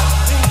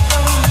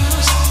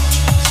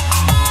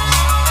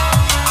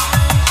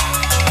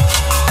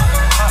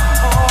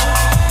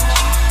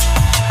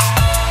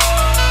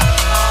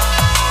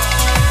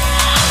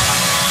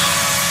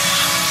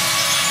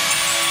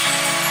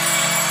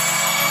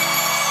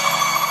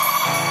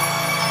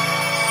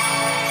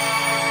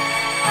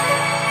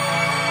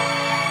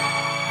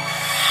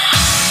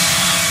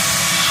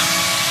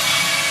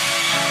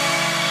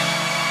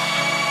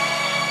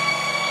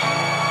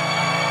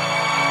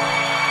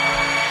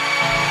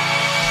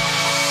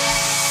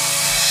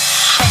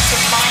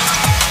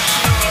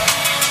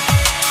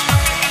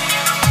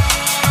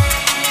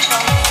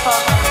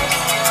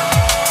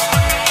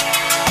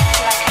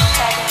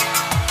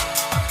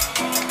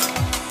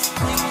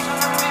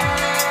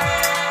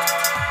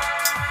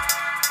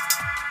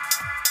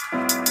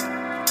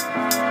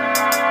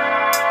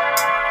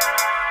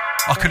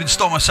 I couldn't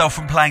stop myself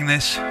from playing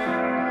this. I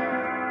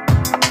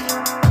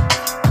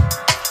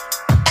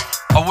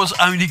was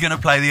only going to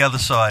play the other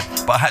side,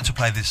 but I had to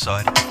play this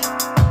side.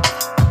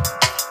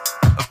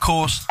 Of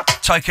course,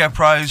 Tokyo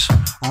Pros,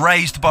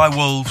 Raised by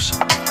Wolves.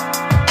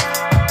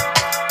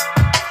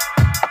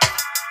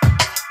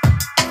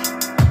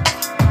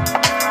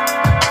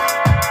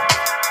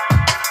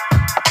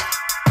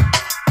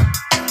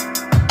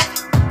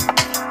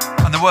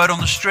 And the word on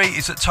the street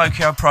is that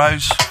Tokyo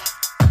Pros,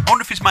 I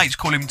wonder if his mates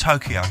call him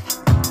Tokyo.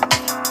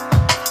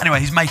 Anyway,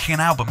 he's making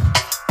an album.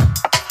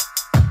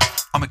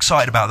 I'm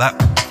excited about that.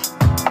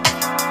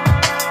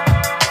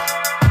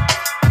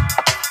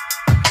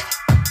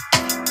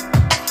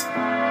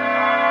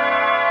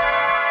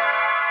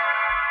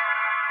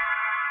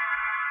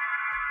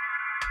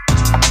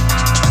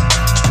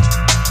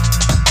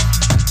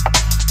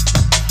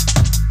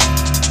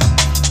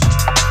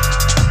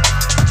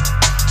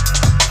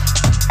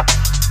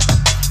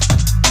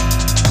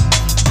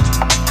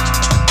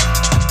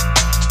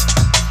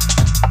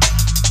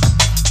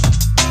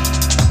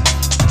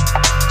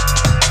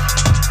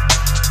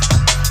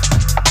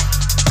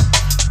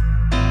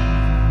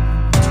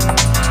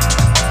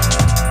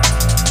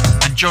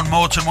 John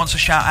Morton wants a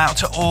shout out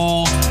to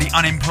all the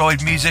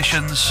unemployed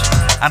musicians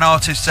and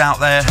artists out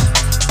there.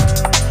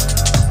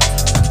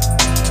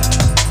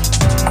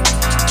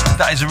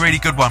 That is a really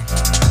good one.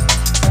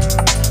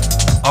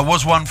 I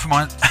was one for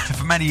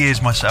many years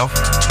myself.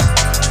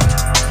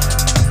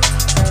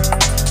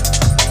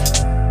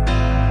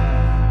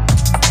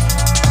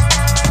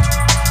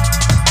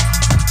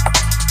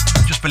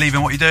 Just believe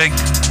in what you're doing,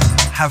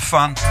 have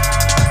fun,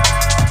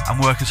 and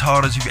work as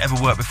hard as you've ever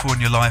worked before in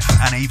your life,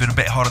 and even a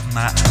bit harder than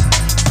that.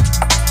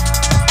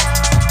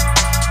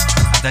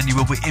 And then you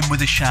will be in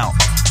with a shout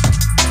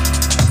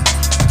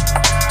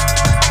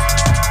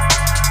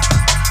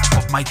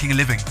of making a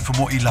living from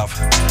what you love.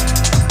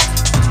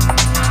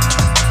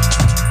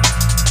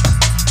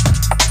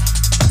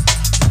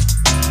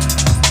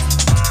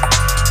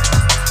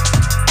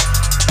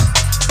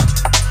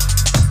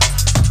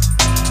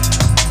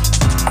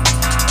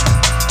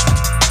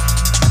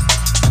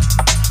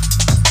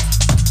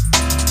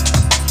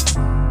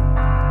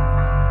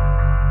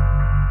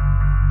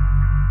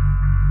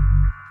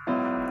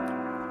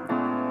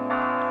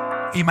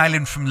 Email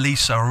in from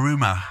Lisa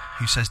Aruma,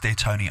 who says, Dear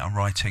Tony, I'm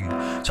writing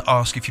to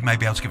ask if you may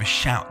be able to give a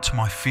shout to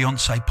my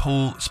fiancé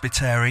Paul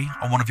Spiteri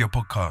on one of your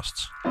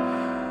podcasts.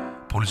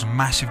 Paul is a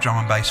massive drum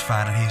and bass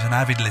fan and he's an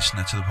avid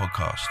listener to the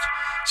podcast.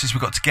 Since we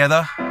got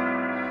together,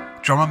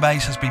 drum and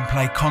bass has been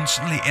played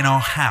constantly in our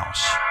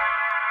house.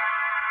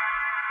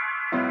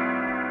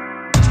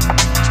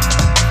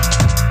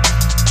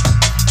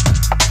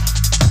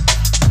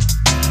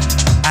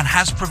 And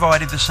has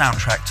provided the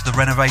soundtrack to the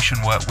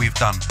renovation work we've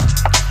done.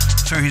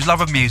 Through his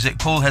love of music,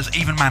 Paul has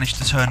even managed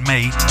to turn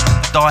me,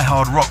 a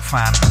die-hard rock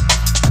fan,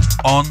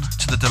 on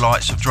to the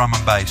delights of drum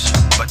and bass.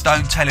 But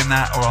don't tell him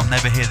that or I'll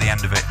never hear the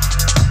end of it.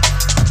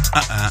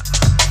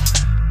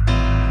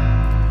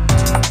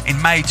 In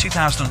May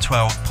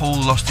 2012, Paul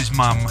lost his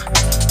mum,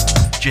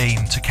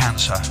 Jean, to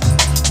cancer.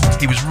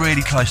 He was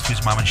really close to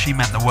his mum and she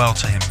meant the world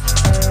to him.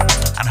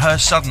 And her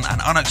sudden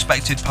and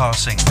unexpected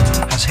passing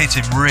has hit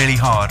him really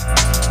hard.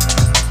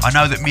 I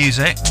know that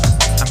music,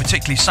 and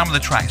particularly some of the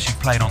tracks you've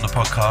played on the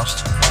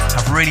podcast,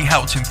 have really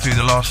helped him through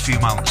the last few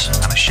months,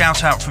 and a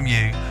shout out from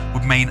you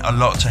would mean a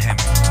lot to him.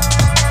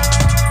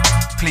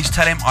 Please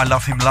tell him I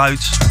love him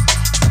loads,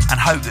 and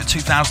hope that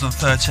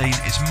 2013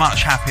 is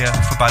much happier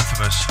for both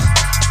of us.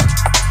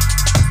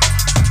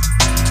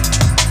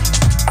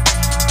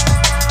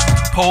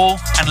 Paul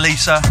and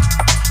Lisa,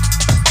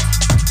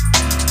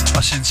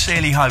 I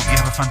sincerely hope you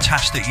have a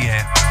fantastic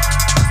year.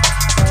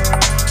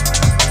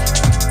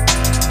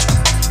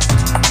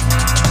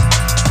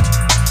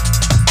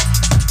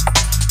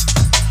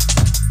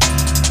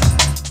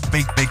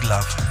 Big, big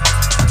love.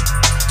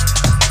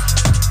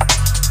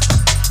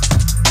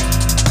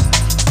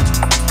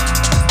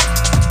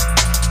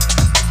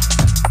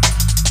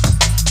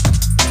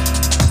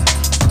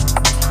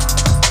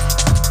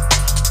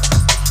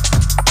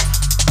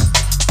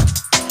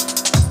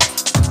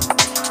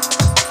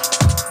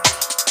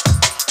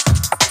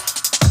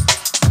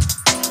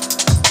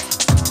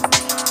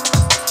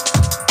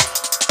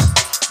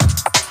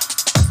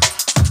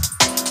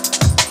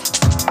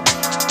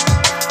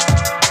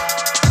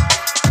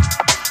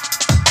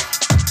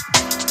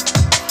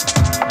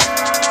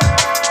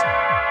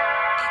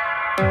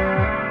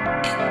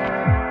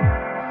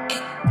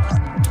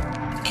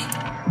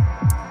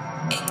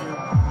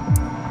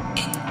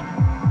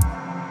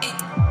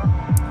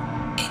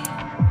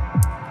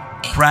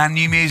 Brand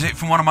new music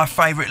from one of my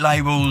favourite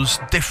labels,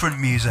 Different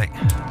Music.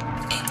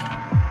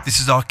 This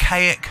is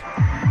Archaic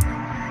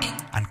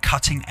and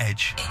Cutting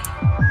Edge.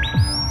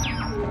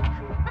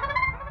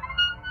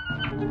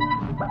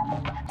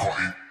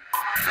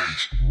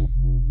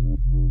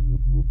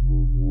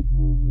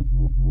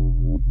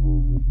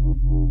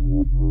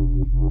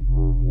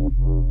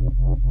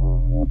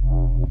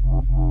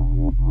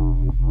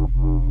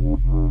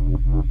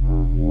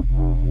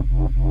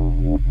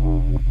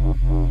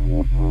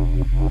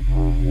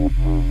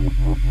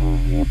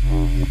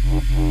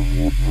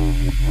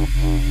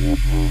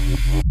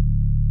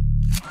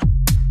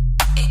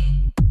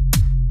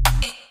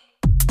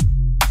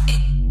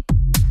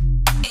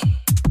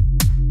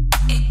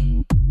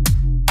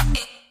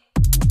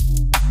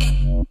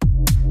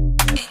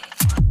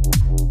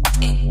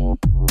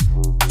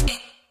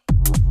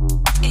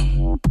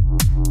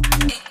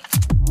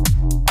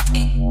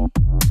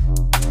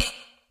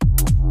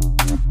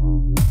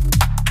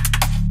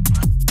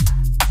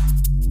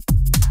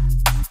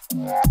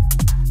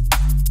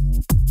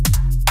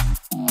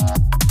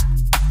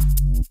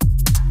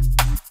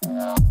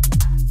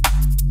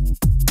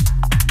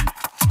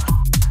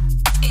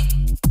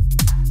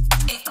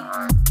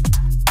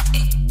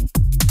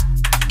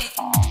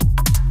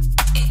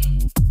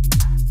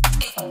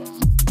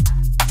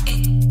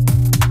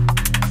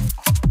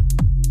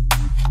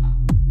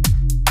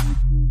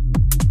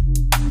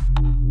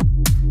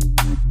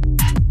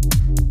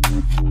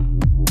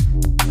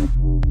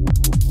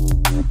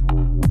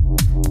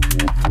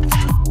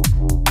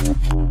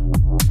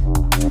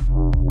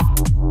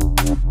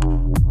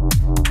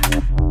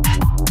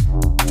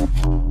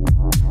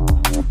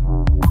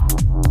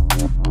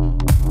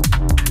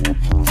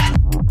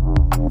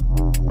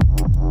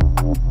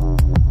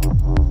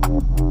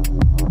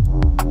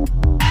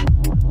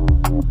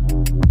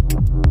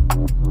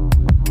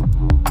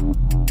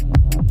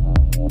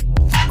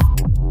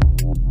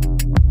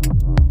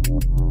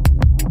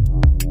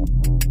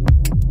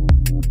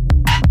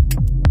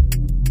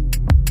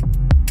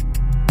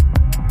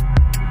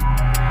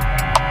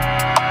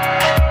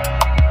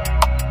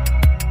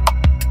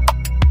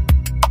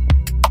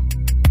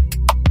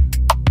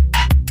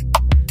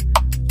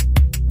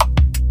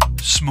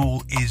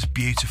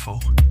 Beautiful.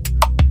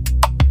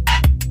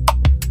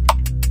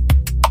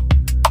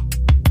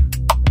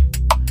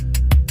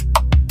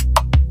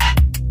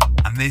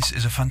 And this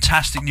is a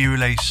fantastic new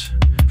release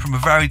from a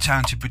very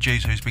talented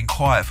producer who's been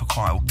quiet for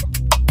quite a while.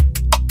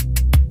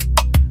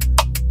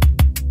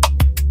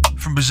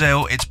 From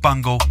Brazil, it's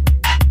Bungle.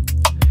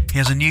 He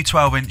has a new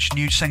 12-inch,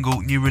 new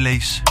single, new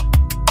release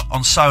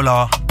on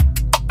Solar.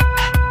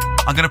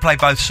 I'm going to play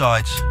both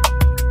sides.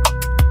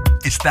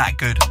 It's that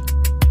good.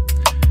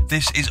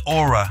 This is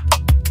Aura.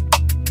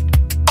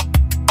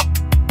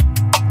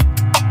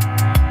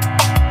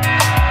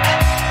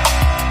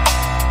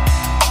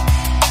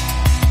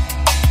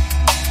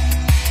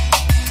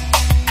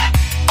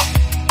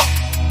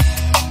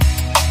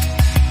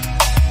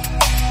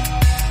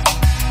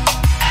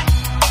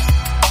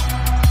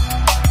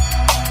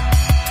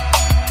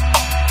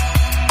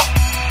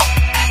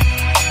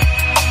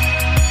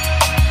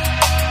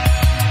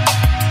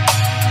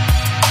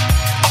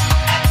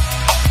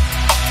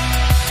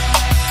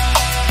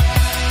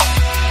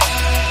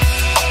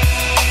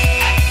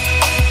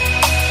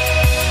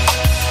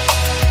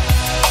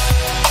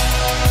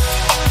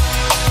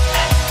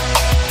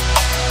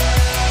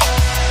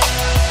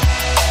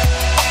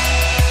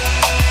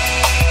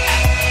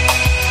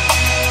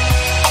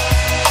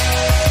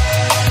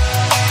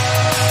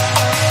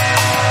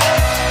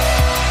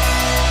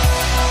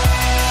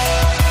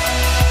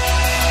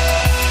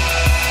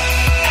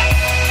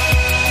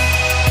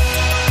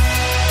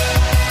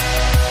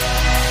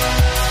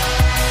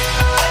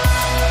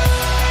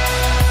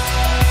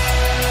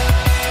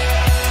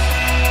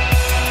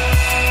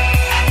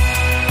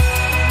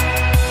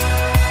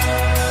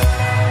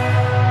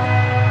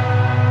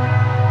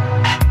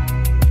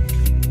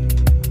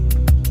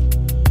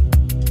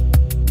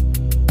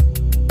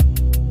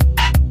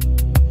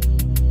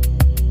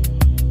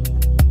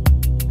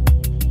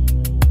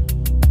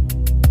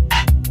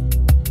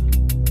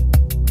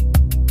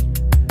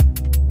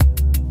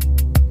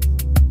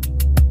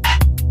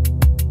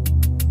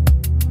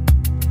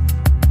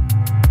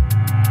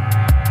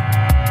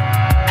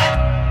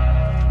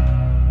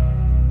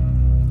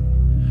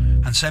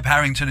 Seb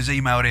Harrington has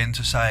emailed in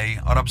to say,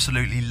 I'd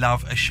absolutely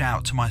love a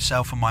shout to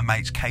myself and my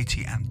mates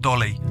Katie and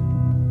Dolly.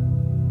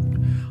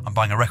 I'm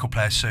buying a record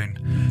player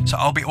soon, so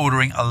I'll be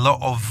ordering a lot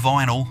of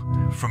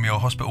vinyl from your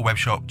hospital web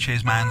shop.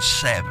 Cheers, man,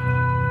 Seb.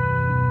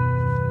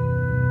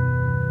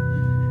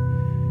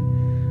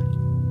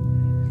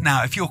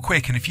 Now, if you're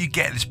quick and if you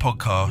get this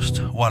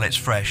podcast while it's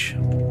fresh,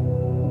 and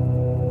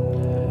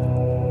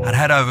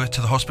head over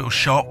to the hospital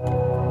shop,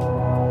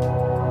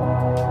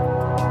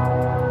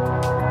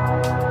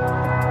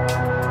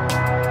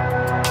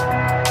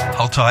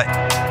 hold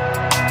tight.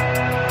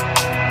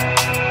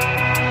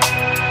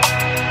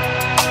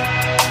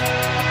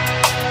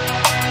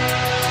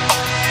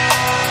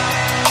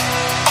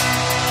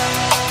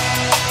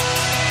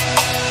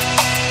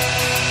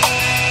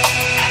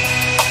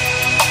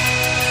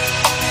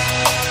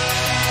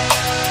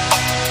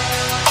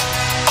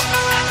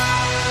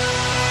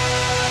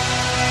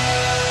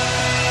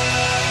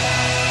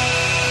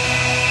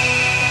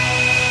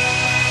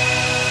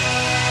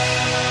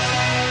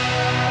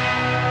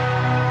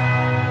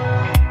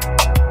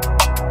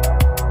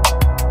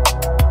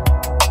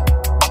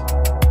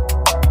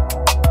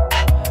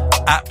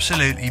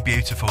 Absolutely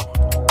beautiful.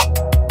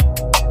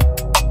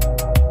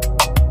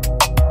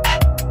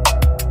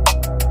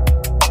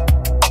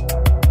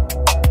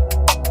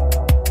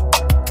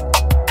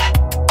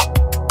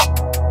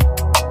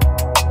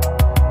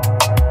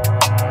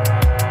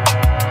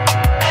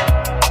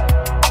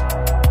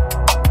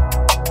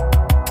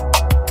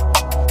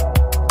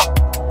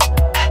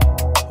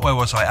 Where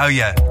was I? Oh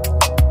yeah.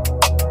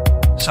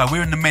 So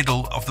we're in the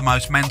middle of the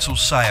most mental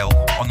sale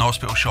on the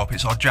hospital shop.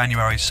 It's our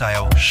January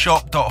sale.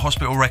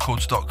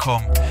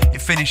 Shop.hospitalrecords.com.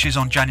 It finishes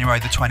on January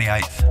the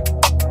 28th.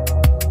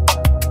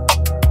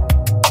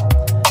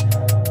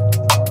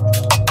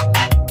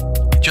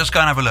 Just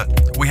go and have a look.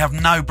 We have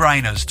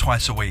no-brainers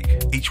twice a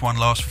week. Each one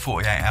lasts for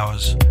 48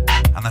 hours.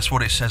 And that's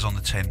what it says on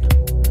the tin.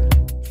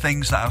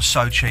 Things that are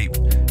so cheap,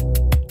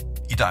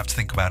 you don't have to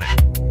think about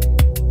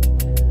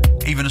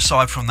it. Even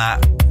aside from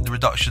that, the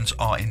reductions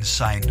are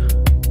insane.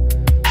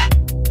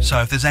 So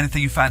if there's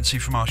anything you fancy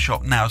from our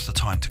shop, now's the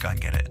time to go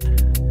and get it.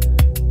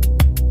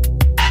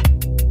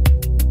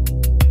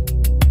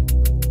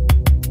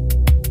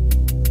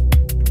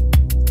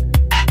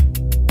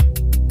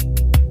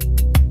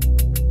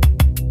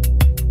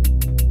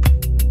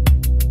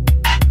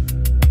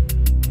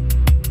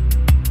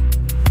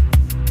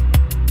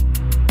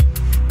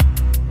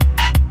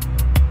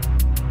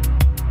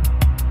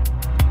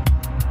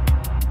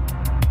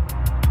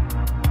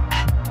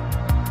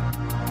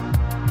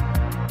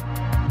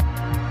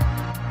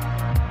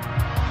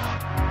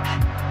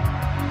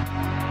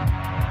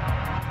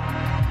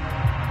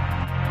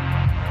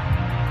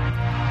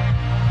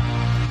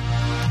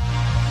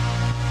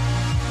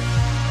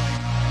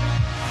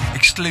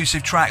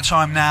 Exclusive track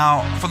time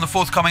now from the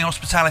forthcoming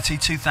Hospitality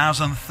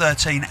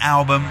 2013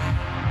 album.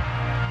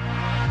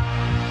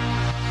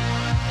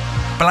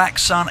 Black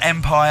Sun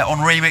Empire on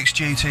remix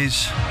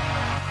duties.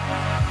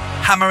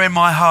 Hammer in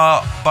My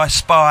Heart by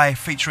Spy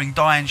featuring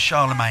Diane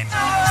Charlemagne.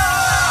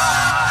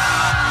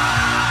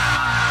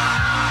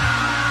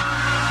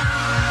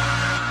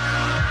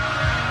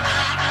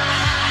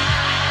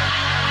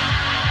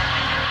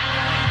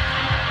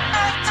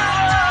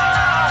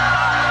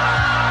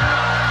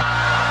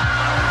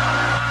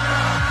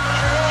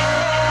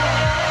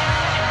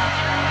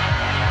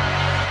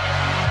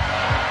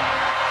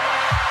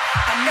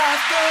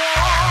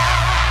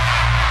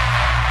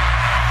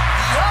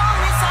 The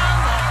only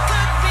sound that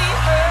could be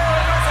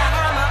heard was a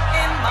hammer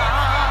in my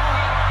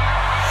heart.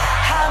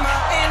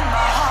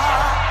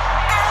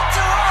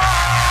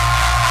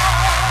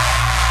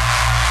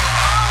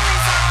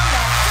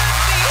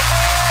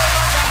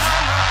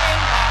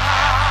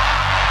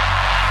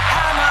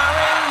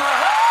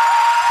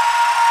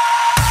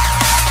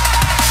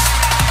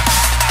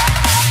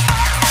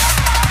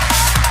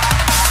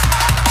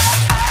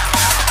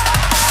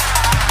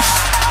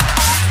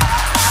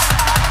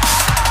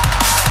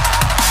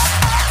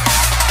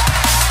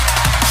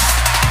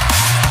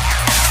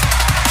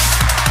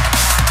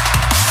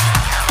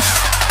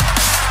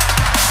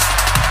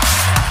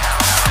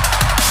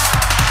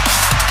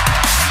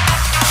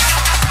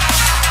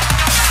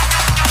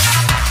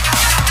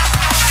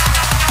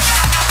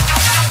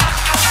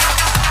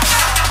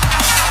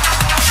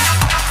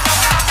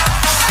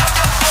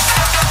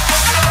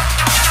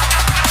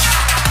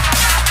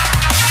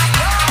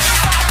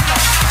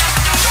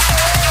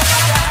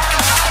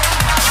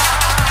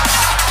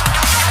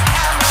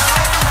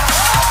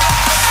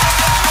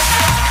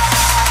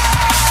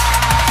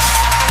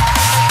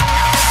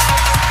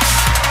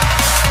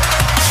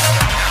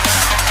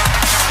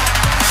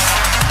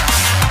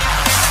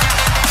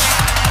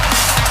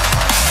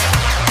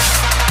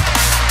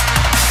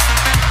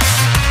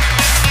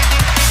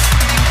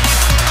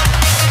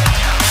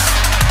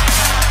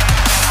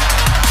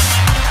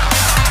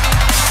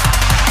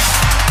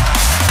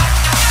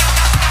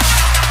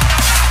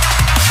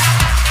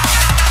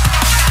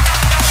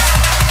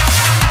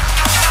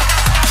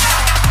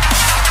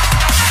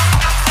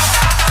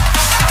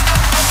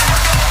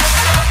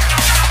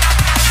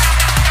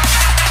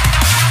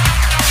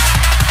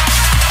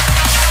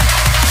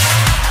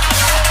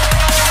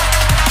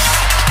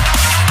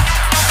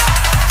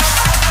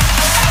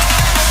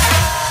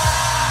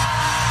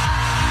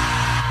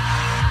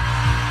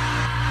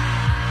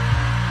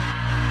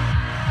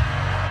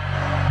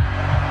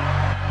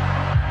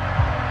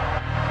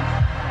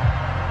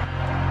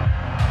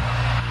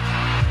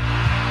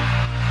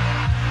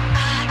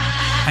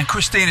 And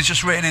Christina's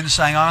just written in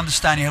saying, I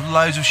understand you have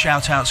loads of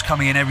shout outs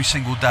coming in every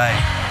single day,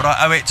 but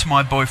I owe it to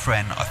my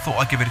boyfriend. I thought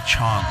I'd give it a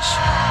chance.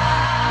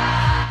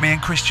 Me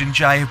and Christian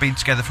J have been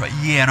together for a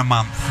year and a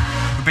month.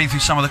 We've been through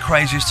some of the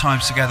craziest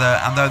times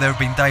together, and though there have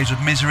been days of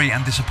misery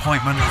and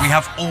disappointment, we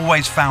have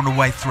always found a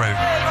way through.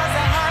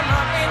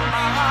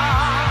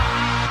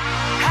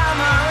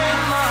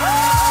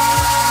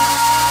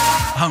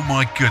 Oh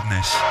my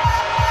goodness.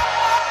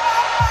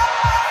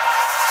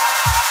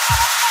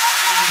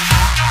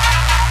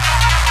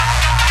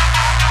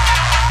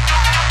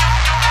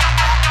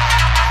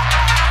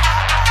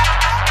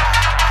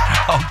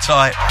 Hold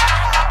tight.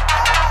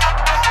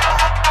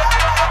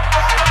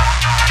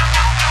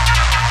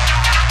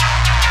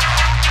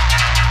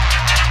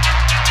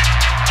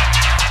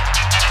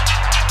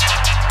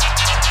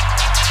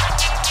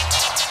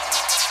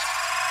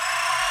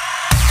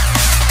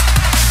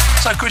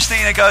 So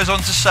Christina goes on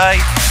to say,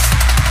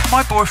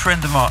 my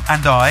boyfriend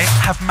and I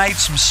have made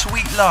some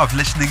sweet love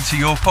listening to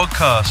your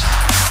podcast.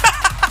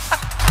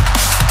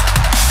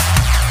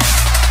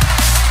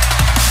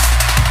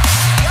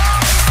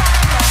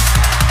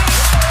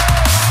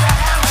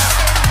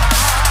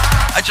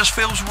 It just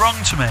feels wrong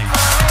to me.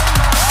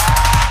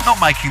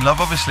 Not making love,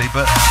 obviously,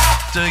 but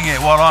doing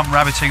it while I'm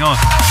rabbiting on,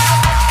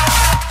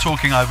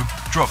 talking over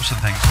drops and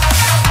things.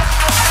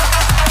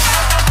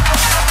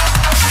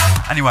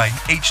 Anyway,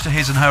 each to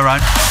his and her own.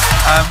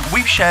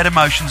 We've shared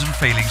emotions and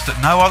feelings that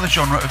no other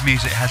genre of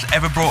music has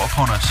ever brought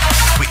upon us.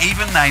 We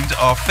even named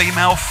our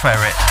female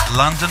ferret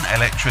London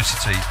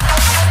Electricity.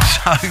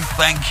 So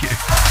thank you.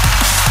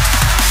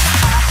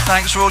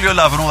 Thanks for all your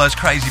love and all those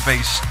crazy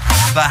beats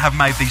that have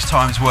made these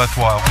times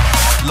worthwhile.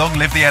 Long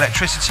live the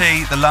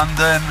electricity, the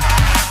London,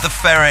 the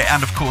ferret,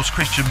 and of course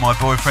Christian, my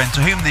boyfriend,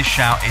 to whom this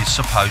shout is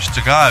supposed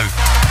to go.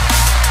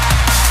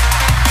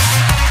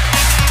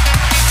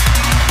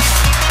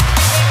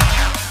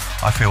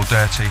 I feel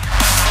dirty.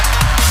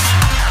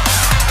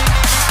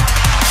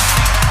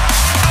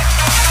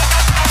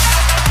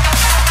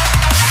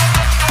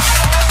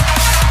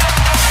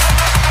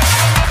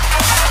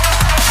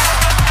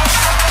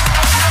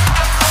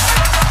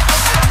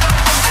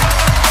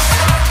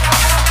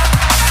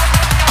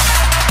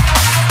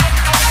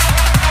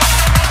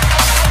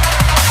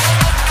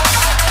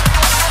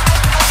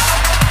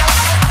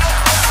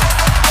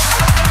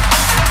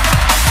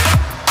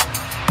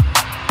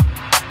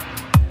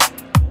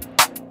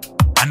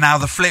 Now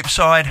the flip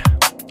side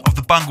of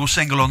the Bungle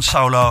single on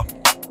Solar.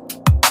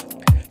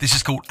 This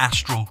is called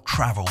Astral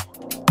Travel.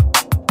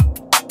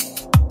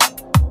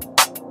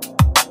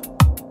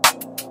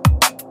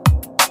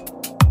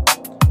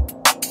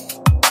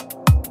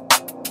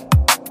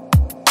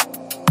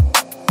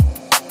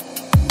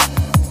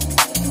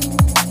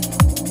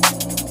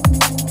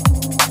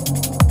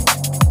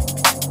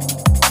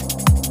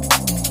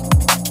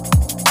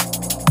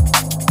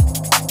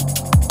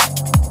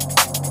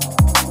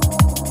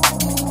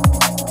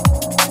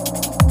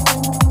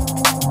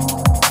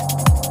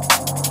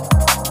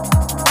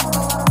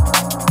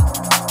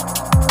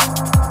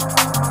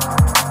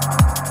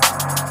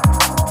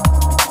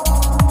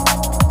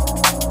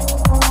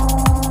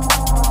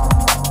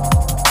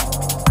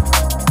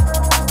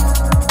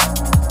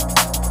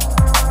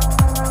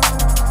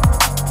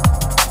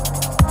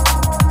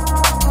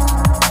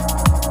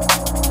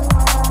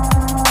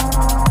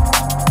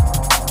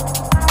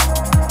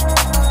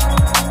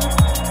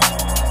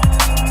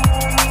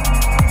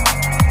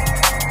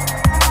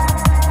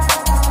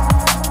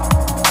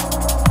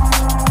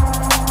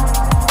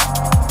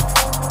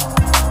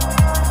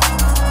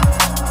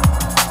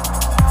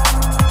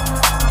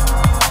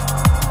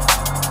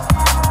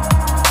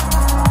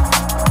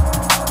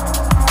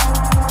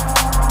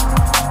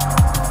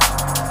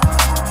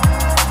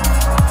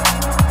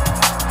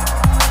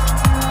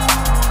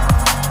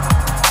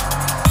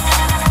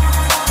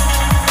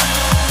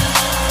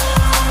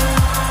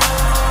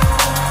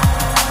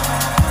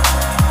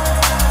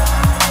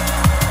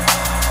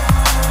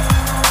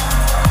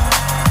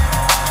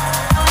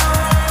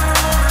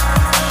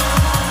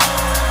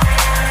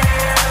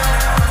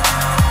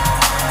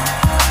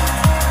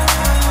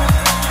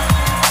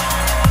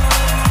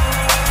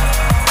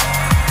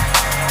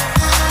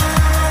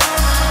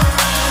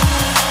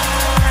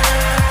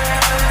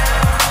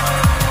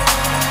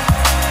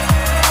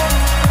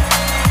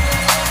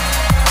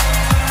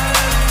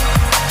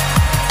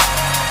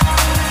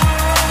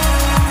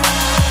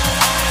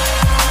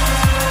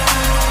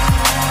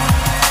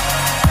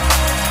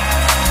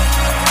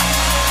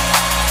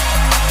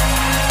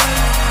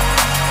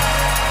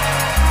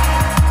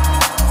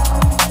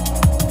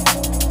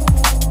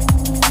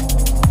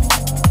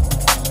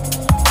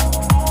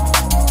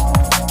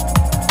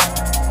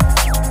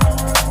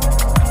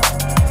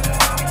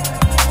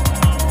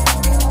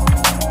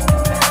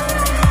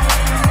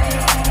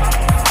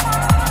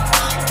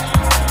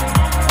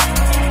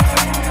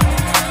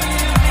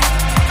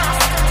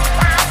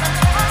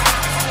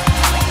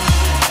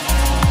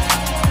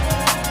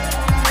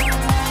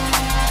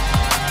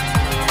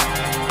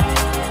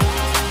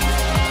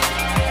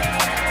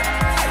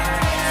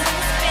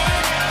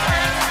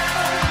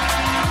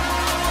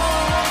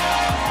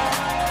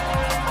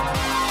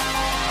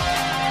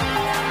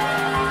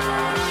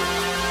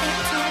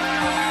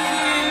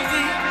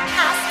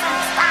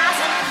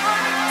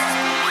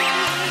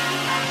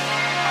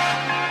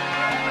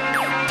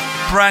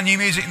 brand new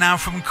music now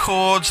from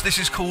Chords. This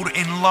is called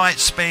In Light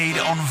Speed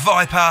on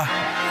Viper.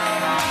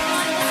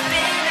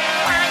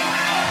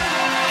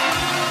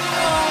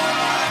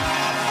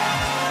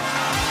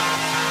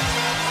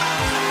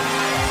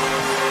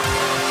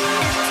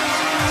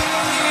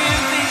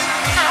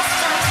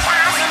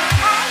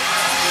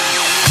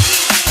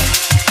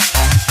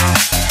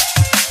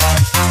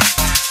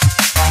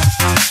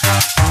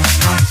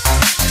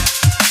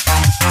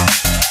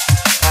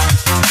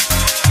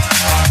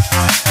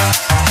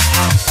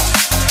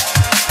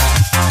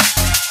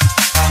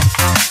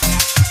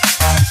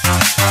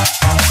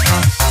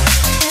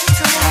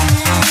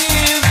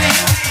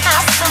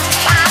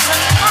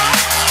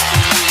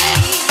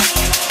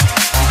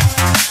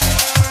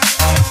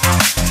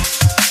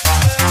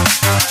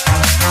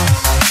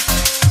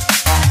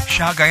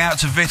 Shout going out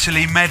to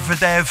Vitaly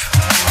Medvedev,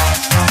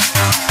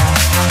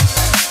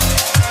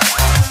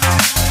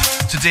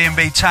 to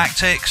D&B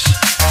Tactics,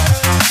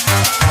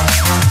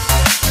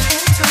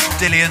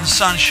 Dillian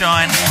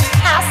Sunshine,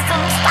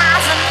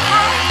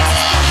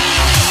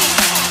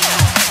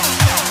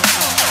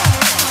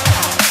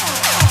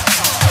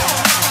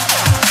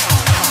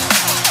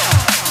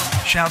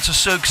 shout to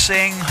Sugh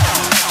Singh,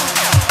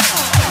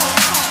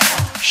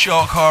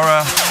 Shock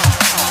Horror,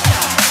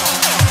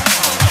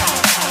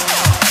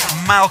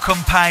 Malcolm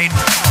Payne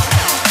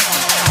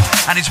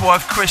and his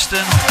wife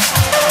Kristen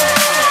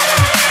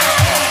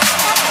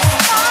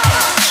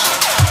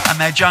and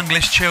their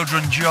junglist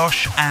children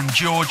Josh and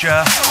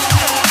Georgia.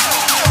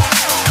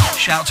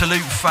 Shout to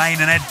Luke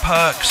Fain and Ed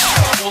Perks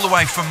all the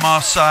way from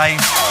Marseille.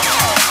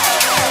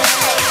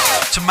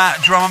 To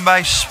Matt Drum and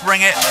Bass,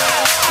 Spring It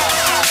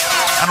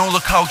and all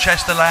the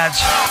Colchester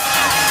lads.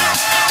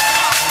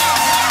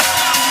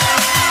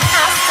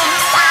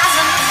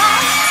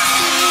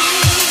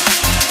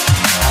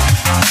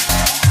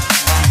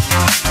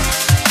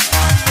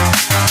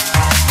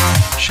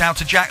 Shout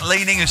to Jack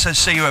Leaning who says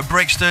see you at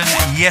Brixton.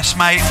 Yes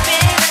mate.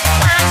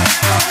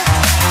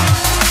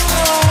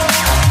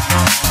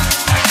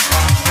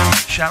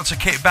 Shout to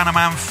Kit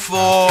Bannerman 4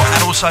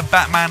 and also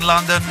Batman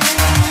London.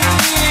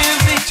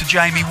 To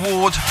Jamie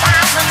Ward.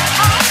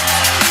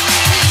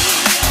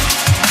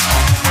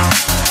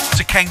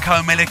 To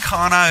Kenko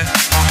Milicano.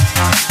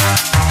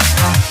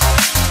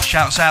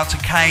 Shouts out to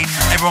Kane,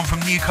 everyone from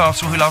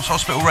Newcastle who loves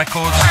Hospital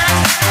Records.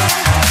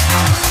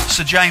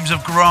 Sir James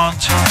of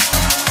Grant.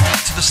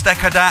 To the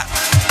Steckadat.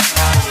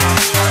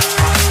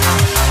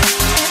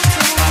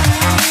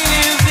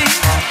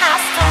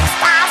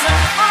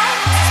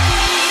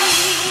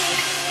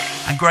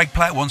 And Greg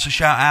Platt wants a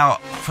shout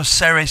out for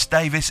Ceres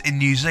Davis in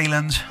New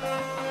Zealand.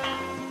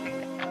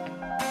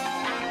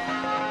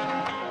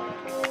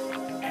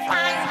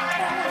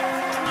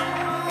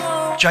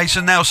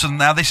 Jason Nelson,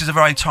 now this is a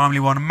very timely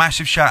one. A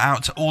massive shout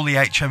out to all the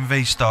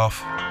HMV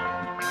staff.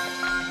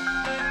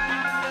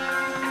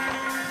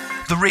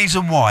 The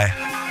reason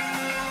why.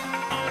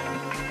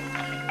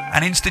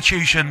 An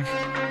institution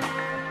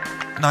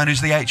known as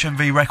the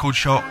HMV Record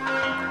Shop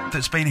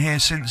that's been here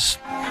since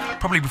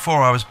probably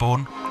before I was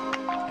born.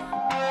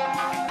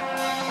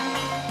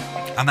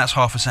 And that's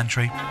half a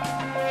century.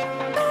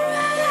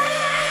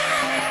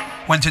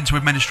 Went into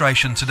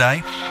administration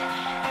today.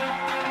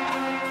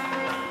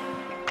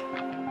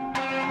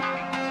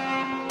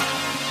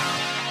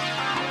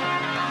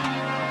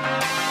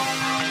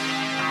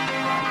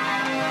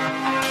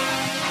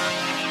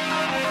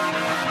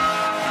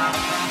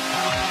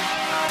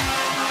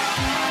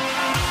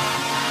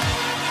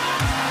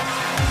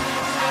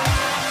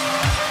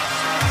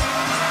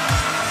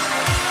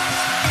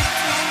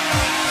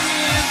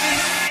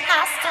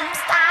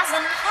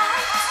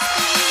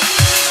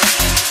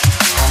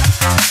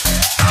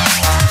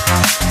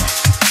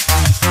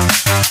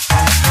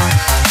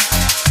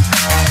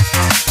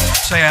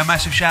 So yeah,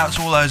 massive shout out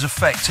to all those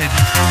affected.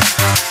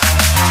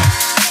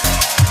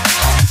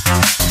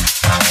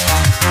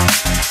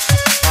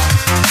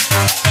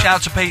 Shout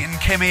out to Pete and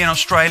Kimmy in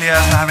Australia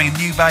for having a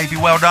new baby,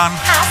 well done.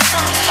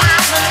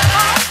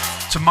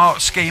 To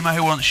Mark Schemer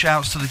who wants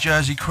shouts to the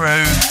Jersey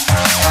crew.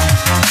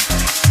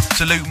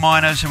 To Luke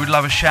Miners who would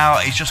love a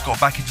shout, he's just got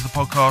back into the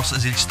podcast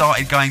as he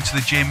started going to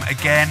the gym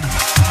again.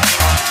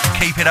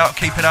 Keep it up,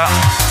 keep it up.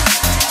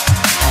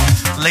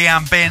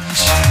 Leanne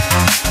Binns,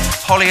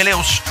 Holly a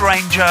Little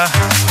Stranger,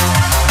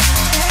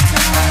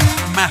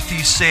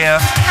 Matthew Sear,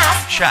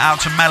 shout out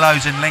to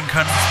Mellows in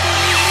Lincoln.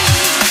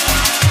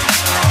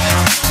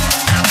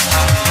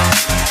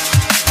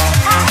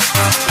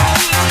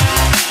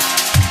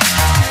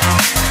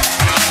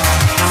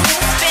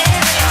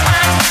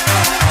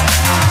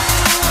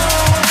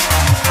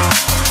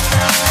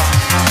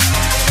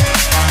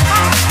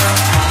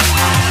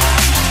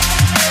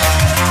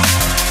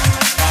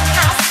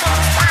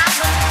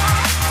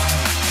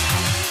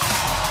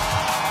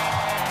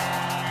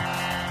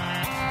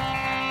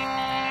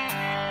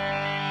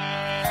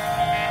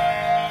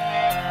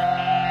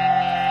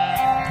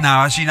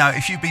 Now, as you know,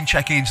 if you've been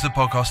checking into the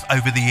podcast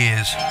over the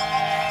years,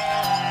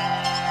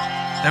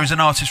 there is an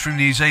artist from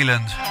New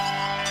Zealand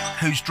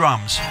whose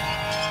drums,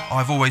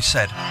 I've always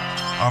said,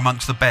 are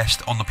amongst the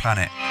best on the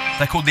planet.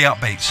 They're called The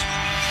Upbeats.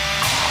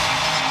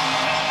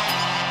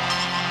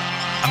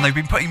 And they've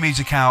been putting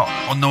music out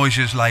on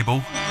Noise's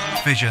label,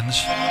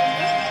 Visions.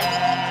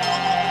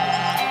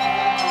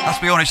 Let's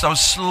be honest, I was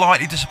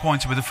slightly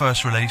disappointed with the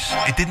first release.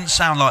 It didn't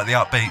sound like The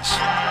Upbeats,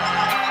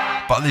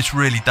 but this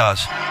really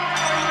does.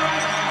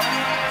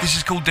 This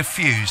is called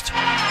Diffused.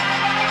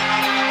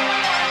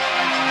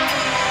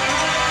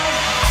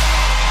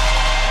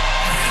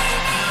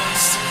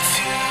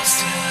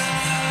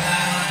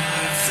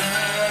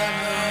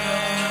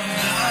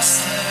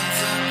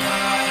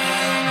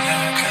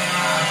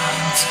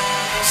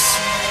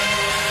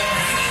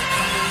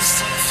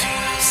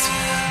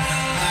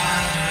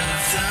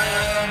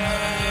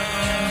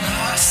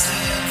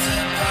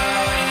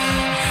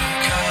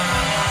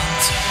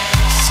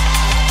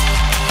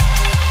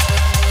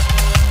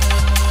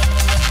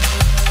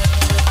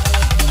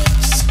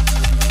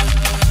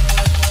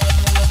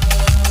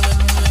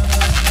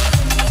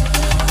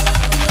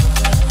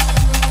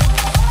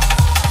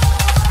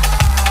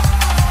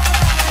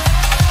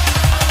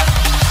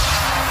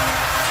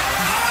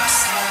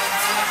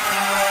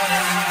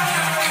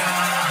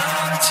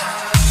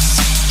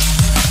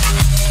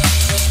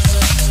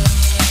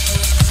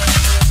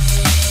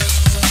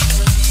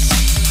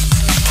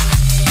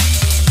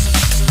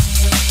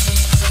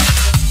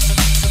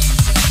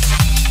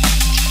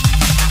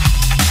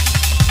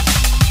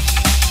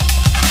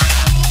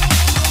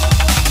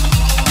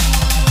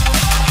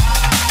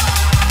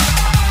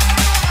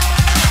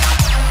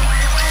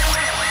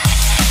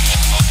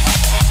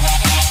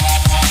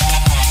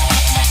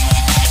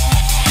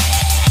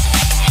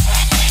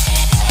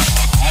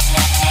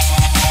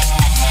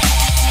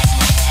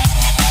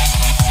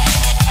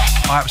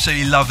 I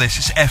absolutely love this,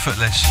 it's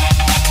effortless.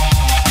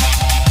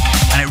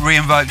 And it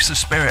re-invokes the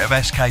spirit of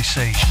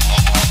SKC.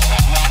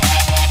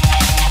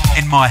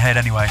 In my head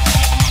anyway.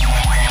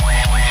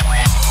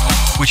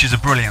 Which is a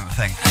brilliant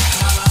thing.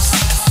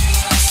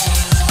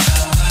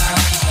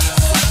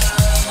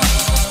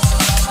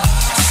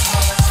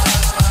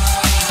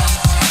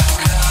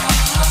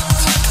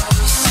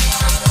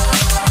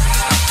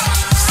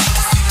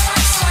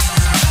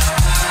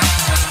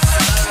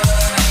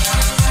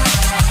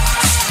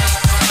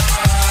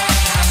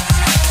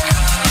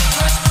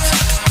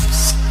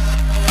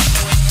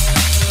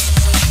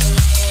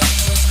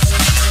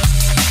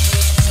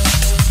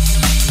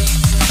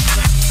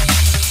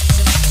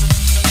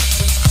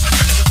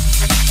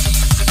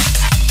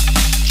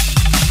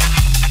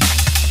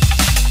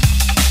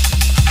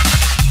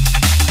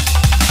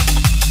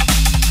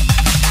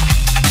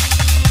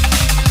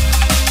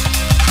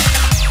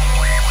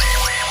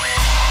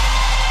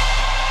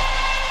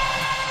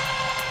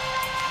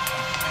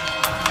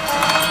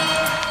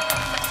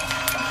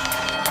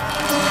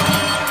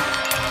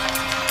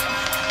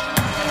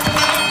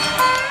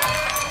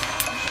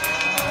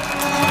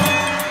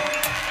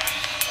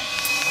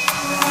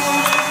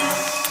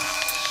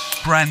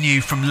 Brand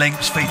new from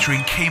Lynx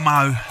featuring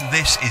Chemo.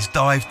 This is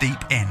Dive Deep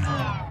In.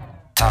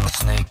 Time to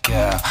sneak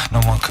out,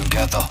 no one can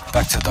gather.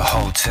 Back to the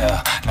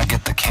hotel, now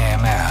get the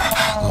cam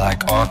out.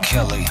 Like R.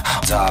 Kelly,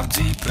 dive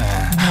deep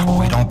in.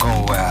 We don't go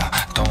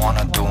out, don't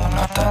wanna do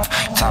nothing.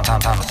 Time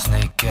to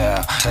sneak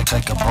out.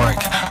 Take a break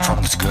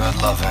from this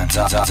good loving.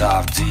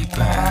 Dive deep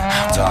in,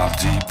 dive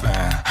deep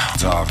in,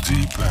 dive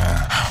deep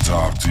in,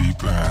 dive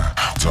deep in,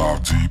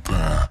 dive deep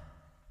in.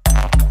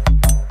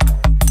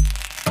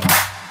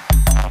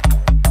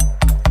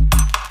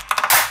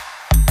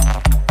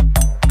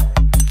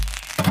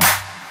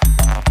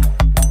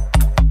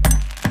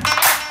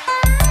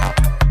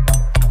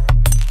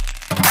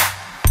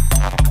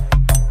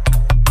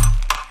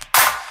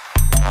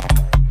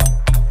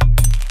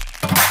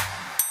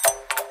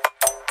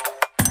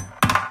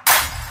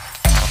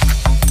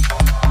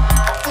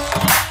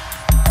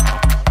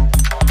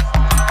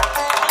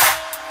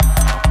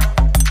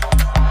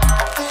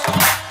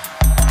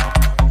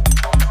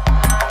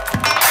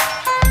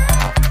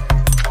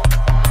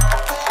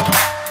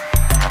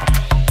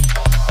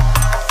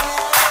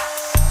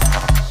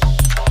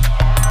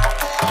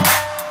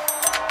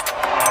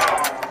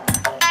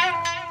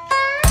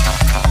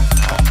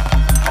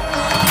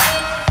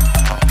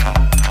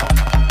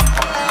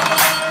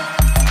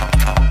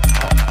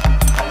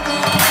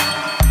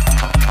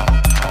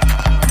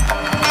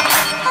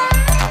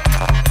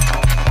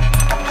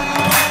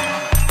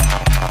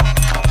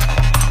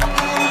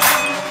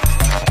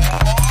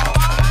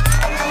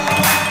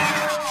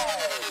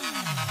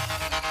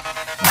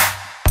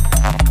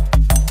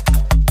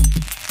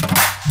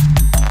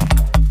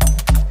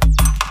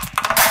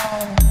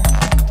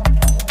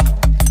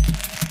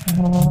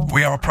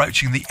 We are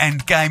approaching the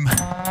end game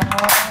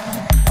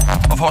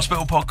of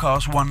Hospital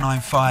Podcast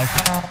 195.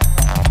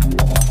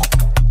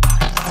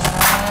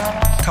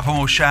 A couple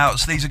more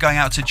shouts. These are going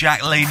out to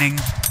Jack Leaning,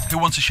 who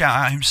wants to shout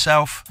out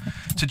himself,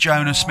 to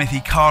Jonas,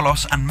 Smithy,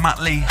 Carlos and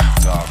Muttley.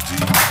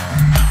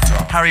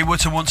 Harry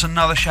Wootton wants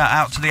another shout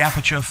out to the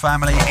Aperture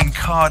family in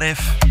Cardiff.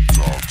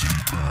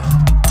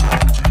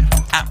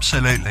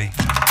 Absolutely.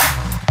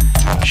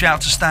 Shout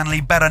out to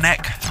Stanley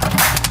Beranek.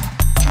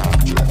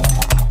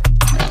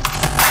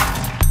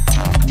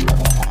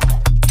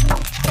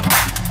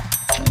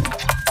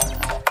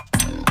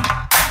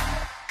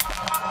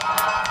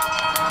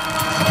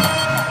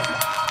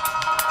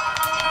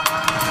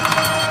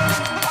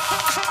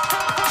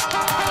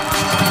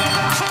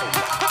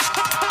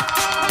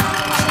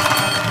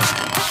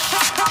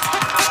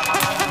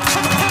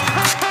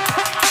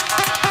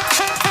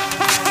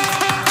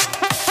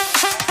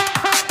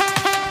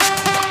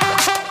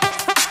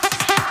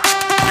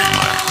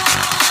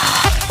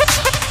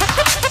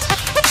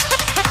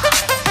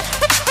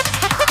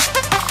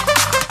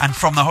 and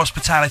from the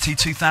Hospitality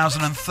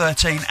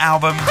 2013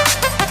 album.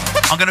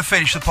 I'm going to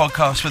finish the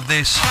podcast with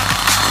this.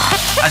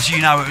 As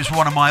you know, it was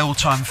one of my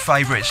all-time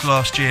favourites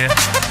last year.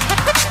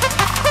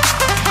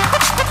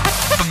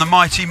 From the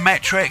mighty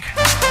Metric,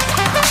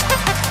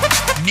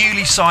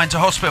 newly signed to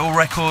Hospital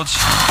Records.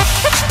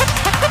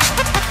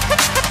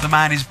 The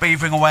man is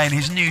beavering away in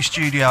his new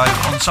studio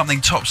on something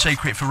top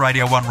secret for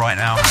Radio 1 right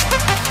now.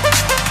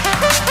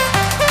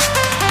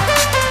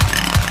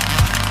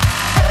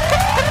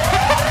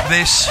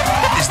 This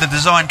is the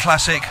Design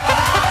classic.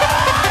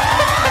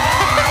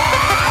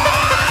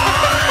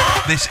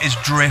 This is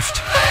Drift.